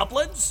his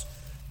goblins?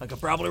 I could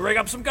probably rig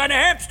up some kind of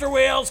hamster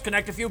wheels,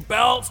 connect a few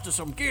belts to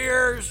some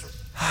gears.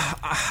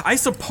 I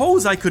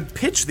suppose I could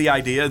pitch the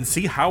idea and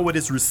see how it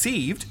is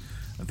received.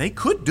 They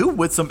could do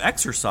with some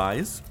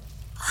exercise.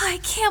 I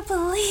can't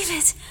believe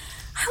it.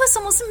 I was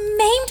almost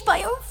maimed by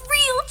a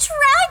real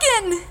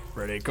dragon.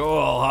 Pretty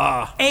cool,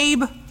 huh?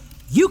 Abe,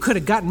 you could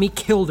have gotten me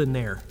killed in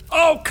there.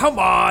 Oh, come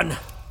on.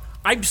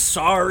 I'm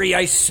sorry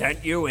I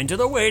sent you into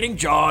the waiting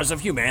jaws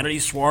of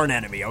humanity's sworn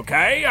enemy,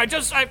 okay? I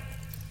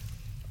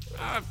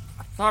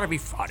thought it'd be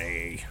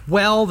funny.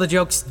 Well, the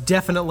joke's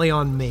definitely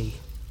on me.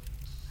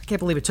 I can't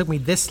believe it took me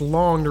this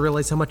long to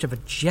realize how much of a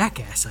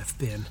jackass I've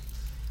been.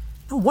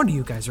 No wonder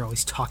you guys are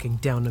always talking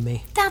down to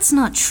me. That's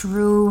not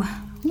true.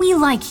 We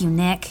like you,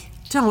 Nick.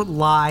 Don't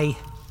lie.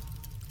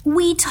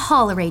 We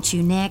tolerate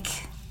you, Nick.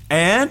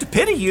 And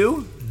pity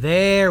you.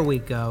 There we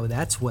go.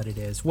 That's what it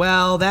is.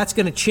 Well, that's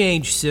gonna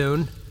change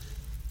soon.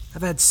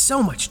 I've had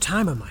so much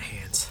time on my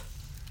hands.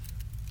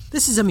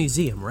 This is a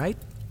museum, right?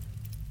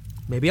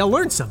 Maybe I'll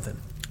learn something.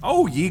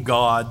 Oh, ye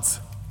gods.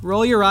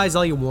 Roll your eyes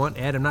all you want,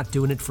 Ed. I'm not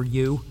doing it for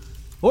you.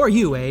 Or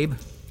you, Abe.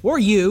 Or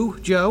you,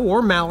 Joe.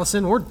 Or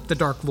Malison. Or the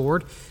Dark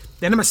Lord.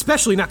 And I'm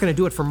especially not going to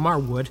do it for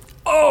Marwood.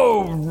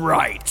 Oh,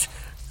 right.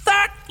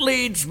 That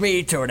leads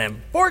me to an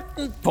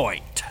important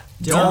point.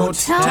 Don't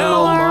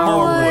tell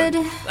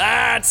Marwood.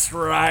 That's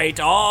right.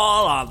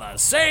 All on the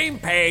same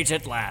page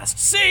at last.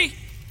 See?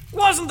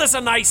 Wasn't this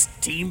a nice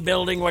team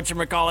building,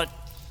 whatchamacallit?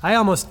 I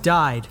almost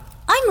died.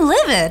 I'm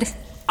livid.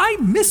 I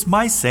miss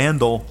my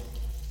sandal.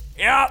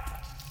 Yep.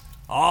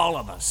 All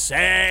on the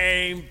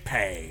same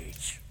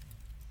page.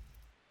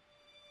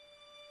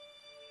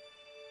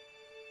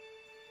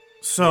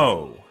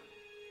 So,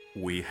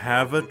 we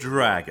have a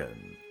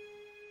dragon.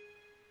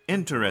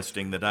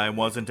 Interesting that I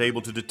wasn't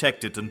able to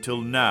detect it until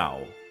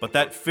now, but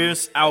that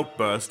fierce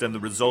outburst and the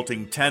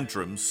resulting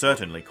tantrum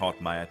certainly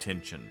caught my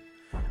attention,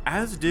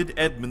 as did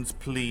Edmund's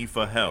plea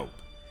for help.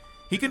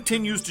 He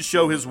continues to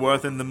show his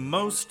worth in the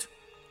most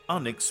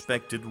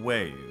unexpected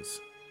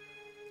ways.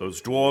 Those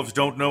dwarves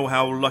don't know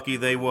how lucky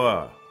they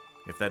were.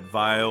 If that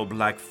vile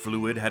black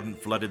fluid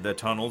hadn't flooded their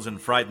tunnels and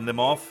frightened them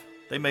off,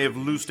 they may have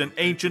loosed an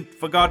ancient,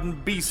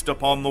 forgotten beast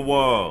upon the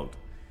world.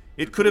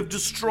 It could have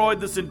destroyed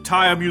this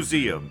entire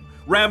museum,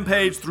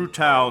 rampaged through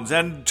towns,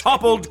 and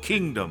toppled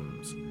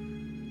kingdoms,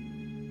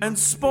 and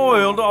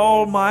spoiled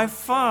all my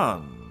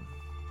fun.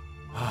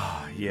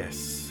 Ah,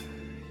 yes.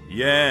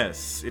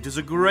 Yes, it is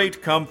a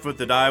great comfort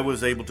that I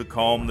was able to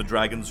calm the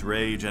dragon's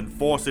rage and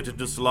force it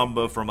into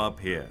slumber from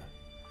up here.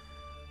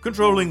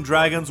 Controlling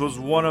dragons was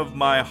one of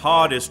my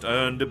hardest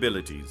earned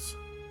abilities.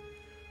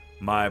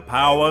 My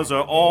powers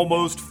are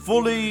almost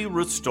fully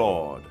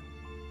restored,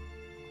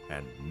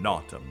 and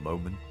not a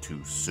moment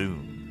too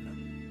soon.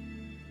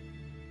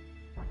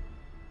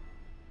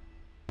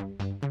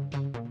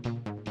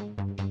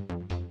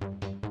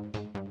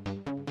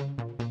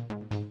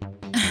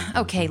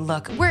 Okay,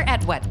 look, we're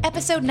at what,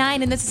 episode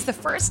 9, and this is the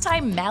first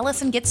time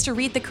Malison gets to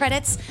read the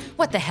credits?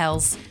 What the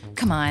hells?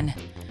 Come on.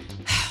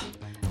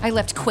 I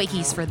left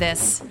Quakies for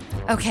this.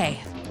 Okay.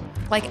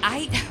 Like,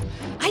 I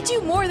do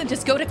more than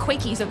just go to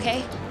Quakies,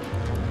 okay?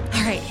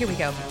 All right, here we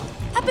go.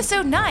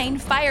 Episode 9,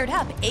 Fired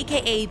Up,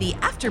 aka The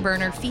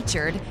Afterburner,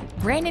 featured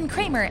Brandon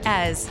Kramer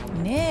as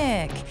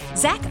Nick,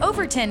 Zach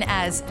Overton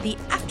as The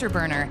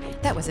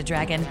Afterburner, that was a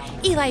dragon,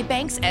 Eli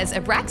Banks as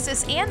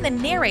Abraxas and the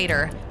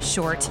narrator,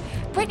 short,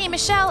 Brittany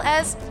Michelle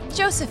as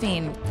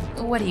Josephine,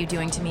 what are you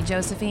doing to me,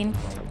 Josephine?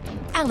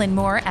 Alan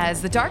Moore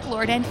as the Dark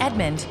Lord and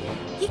Edmund.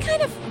 He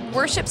kind of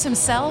worships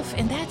himself,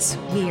 and that's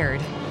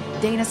weird.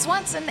 Dana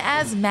Swanson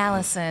as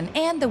Malison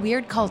and the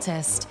Weird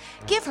Cultist.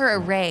 Give her a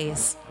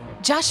raise.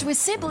 Joshua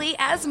Sibley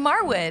as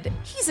Marwood.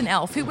 He's an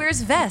elf who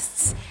wears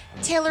vests.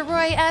 Taylor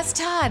Roy as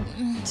Todd.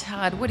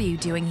 Todd, what are you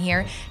doing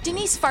here?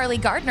 Denise Farley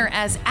Gardner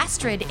as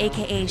Astrid,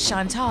 aka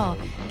Chantal.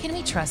 Can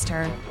we trust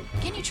her?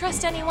 Can you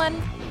trust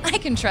anyone? I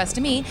can trust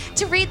me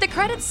to read the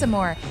credits some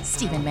more.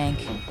 Stephen Mank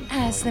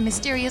as the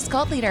mysterious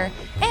cult leader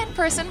and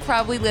person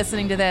probably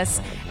listening to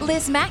this.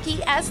 Liz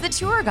Mackey as the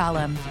tour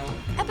golem.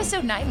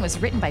 Episode 9 was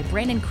written by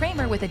Brandon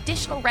Kramer with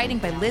additional writing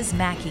by Liz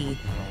Mackey.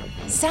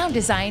 Sound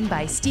design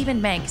by Stephen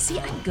Mank. See,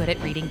 I'm good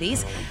at reading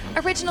these.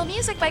 Original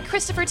music by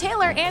Christopher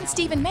Taylor and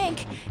Stephen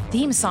Mank.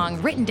 Theme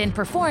song written and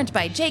performed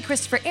by J.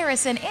 Christopher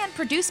Arison and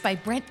produced by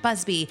Brent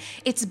Busby.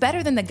 It's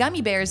better than the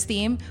Gummy Bears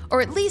theme,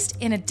 or at least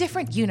in a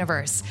different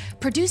universe.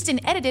 Produced and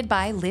edited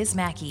by Liz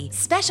Mackey.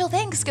 Special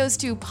thanks goes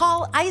to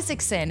Paul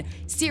Isaacson.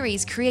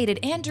 Series created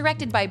and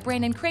directed by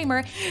Brandon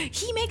Kramer.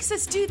 He makes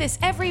us do this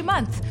every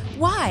month.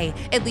 Why?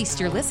 At least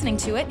you're listening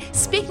to it.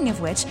 Speaking of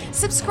which,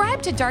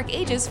 subscribe to Dark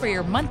Ages for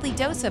your monthly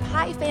dose of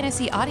high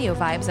fantasy audio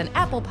vibes on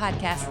Apple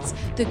Podcasts,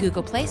 the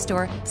Google Play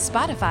Store,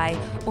 Spotify,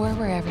 or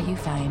wherever you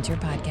find your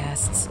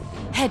podcasts.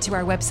 Head to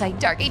our website,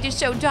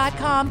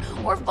 darkageshow.com,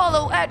 or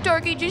follow at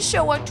Dark Ages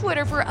Show on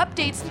Twitter for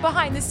updates and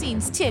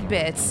behind-the-scenes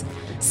tidbits.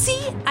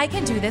 See, I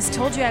can do this.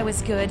 Told you I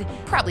was good.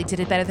 Probably did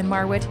it better than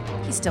Marwood.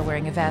 He's still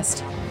wearing a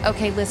vest.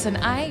 Okay, listen,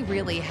 I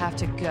really have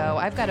to go.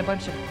 I've got a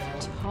bunch of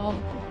tall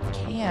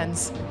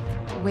cans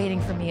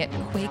waiting for me at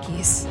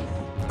Quakies.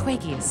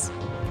 Quakies.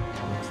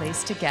 A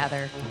place to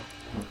gather.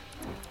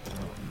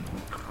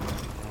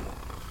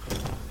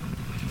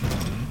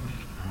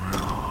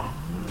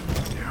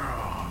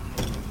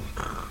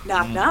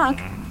 Knock, knock.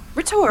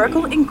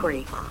 Rhetorical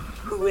inquiry.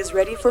 Who is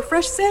ready for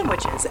fresh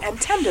sandwiches and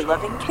tender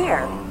loving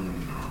care?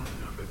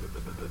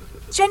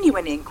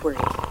 Genuine inquiry.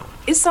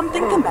 Is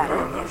something the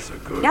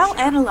matter? Now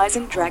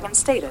analyzing dragon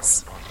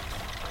status.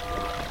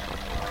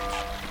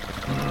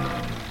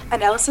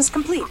 Analysis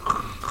complete.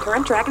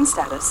 Current dragon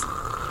status.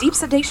 Deep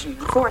sedation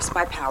enforced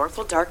by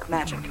powerful dark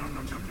magic.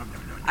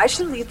 I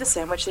shall leave the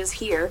sandwiches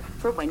here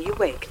for when you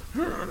wake.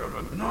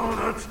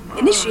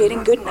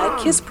 Initiating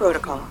goodnight kiss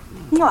protocol.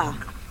 Mwah,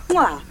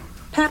 mwah,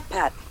 pat,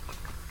 pat.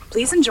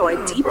 Please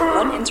enjoy deep,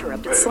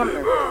 uninterrupted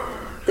slumber.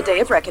 The day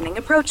of reckoning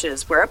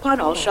approaches, whereupon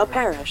all shall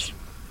perish,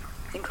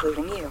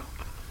 including you.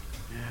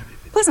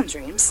 Pleasant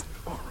dreams.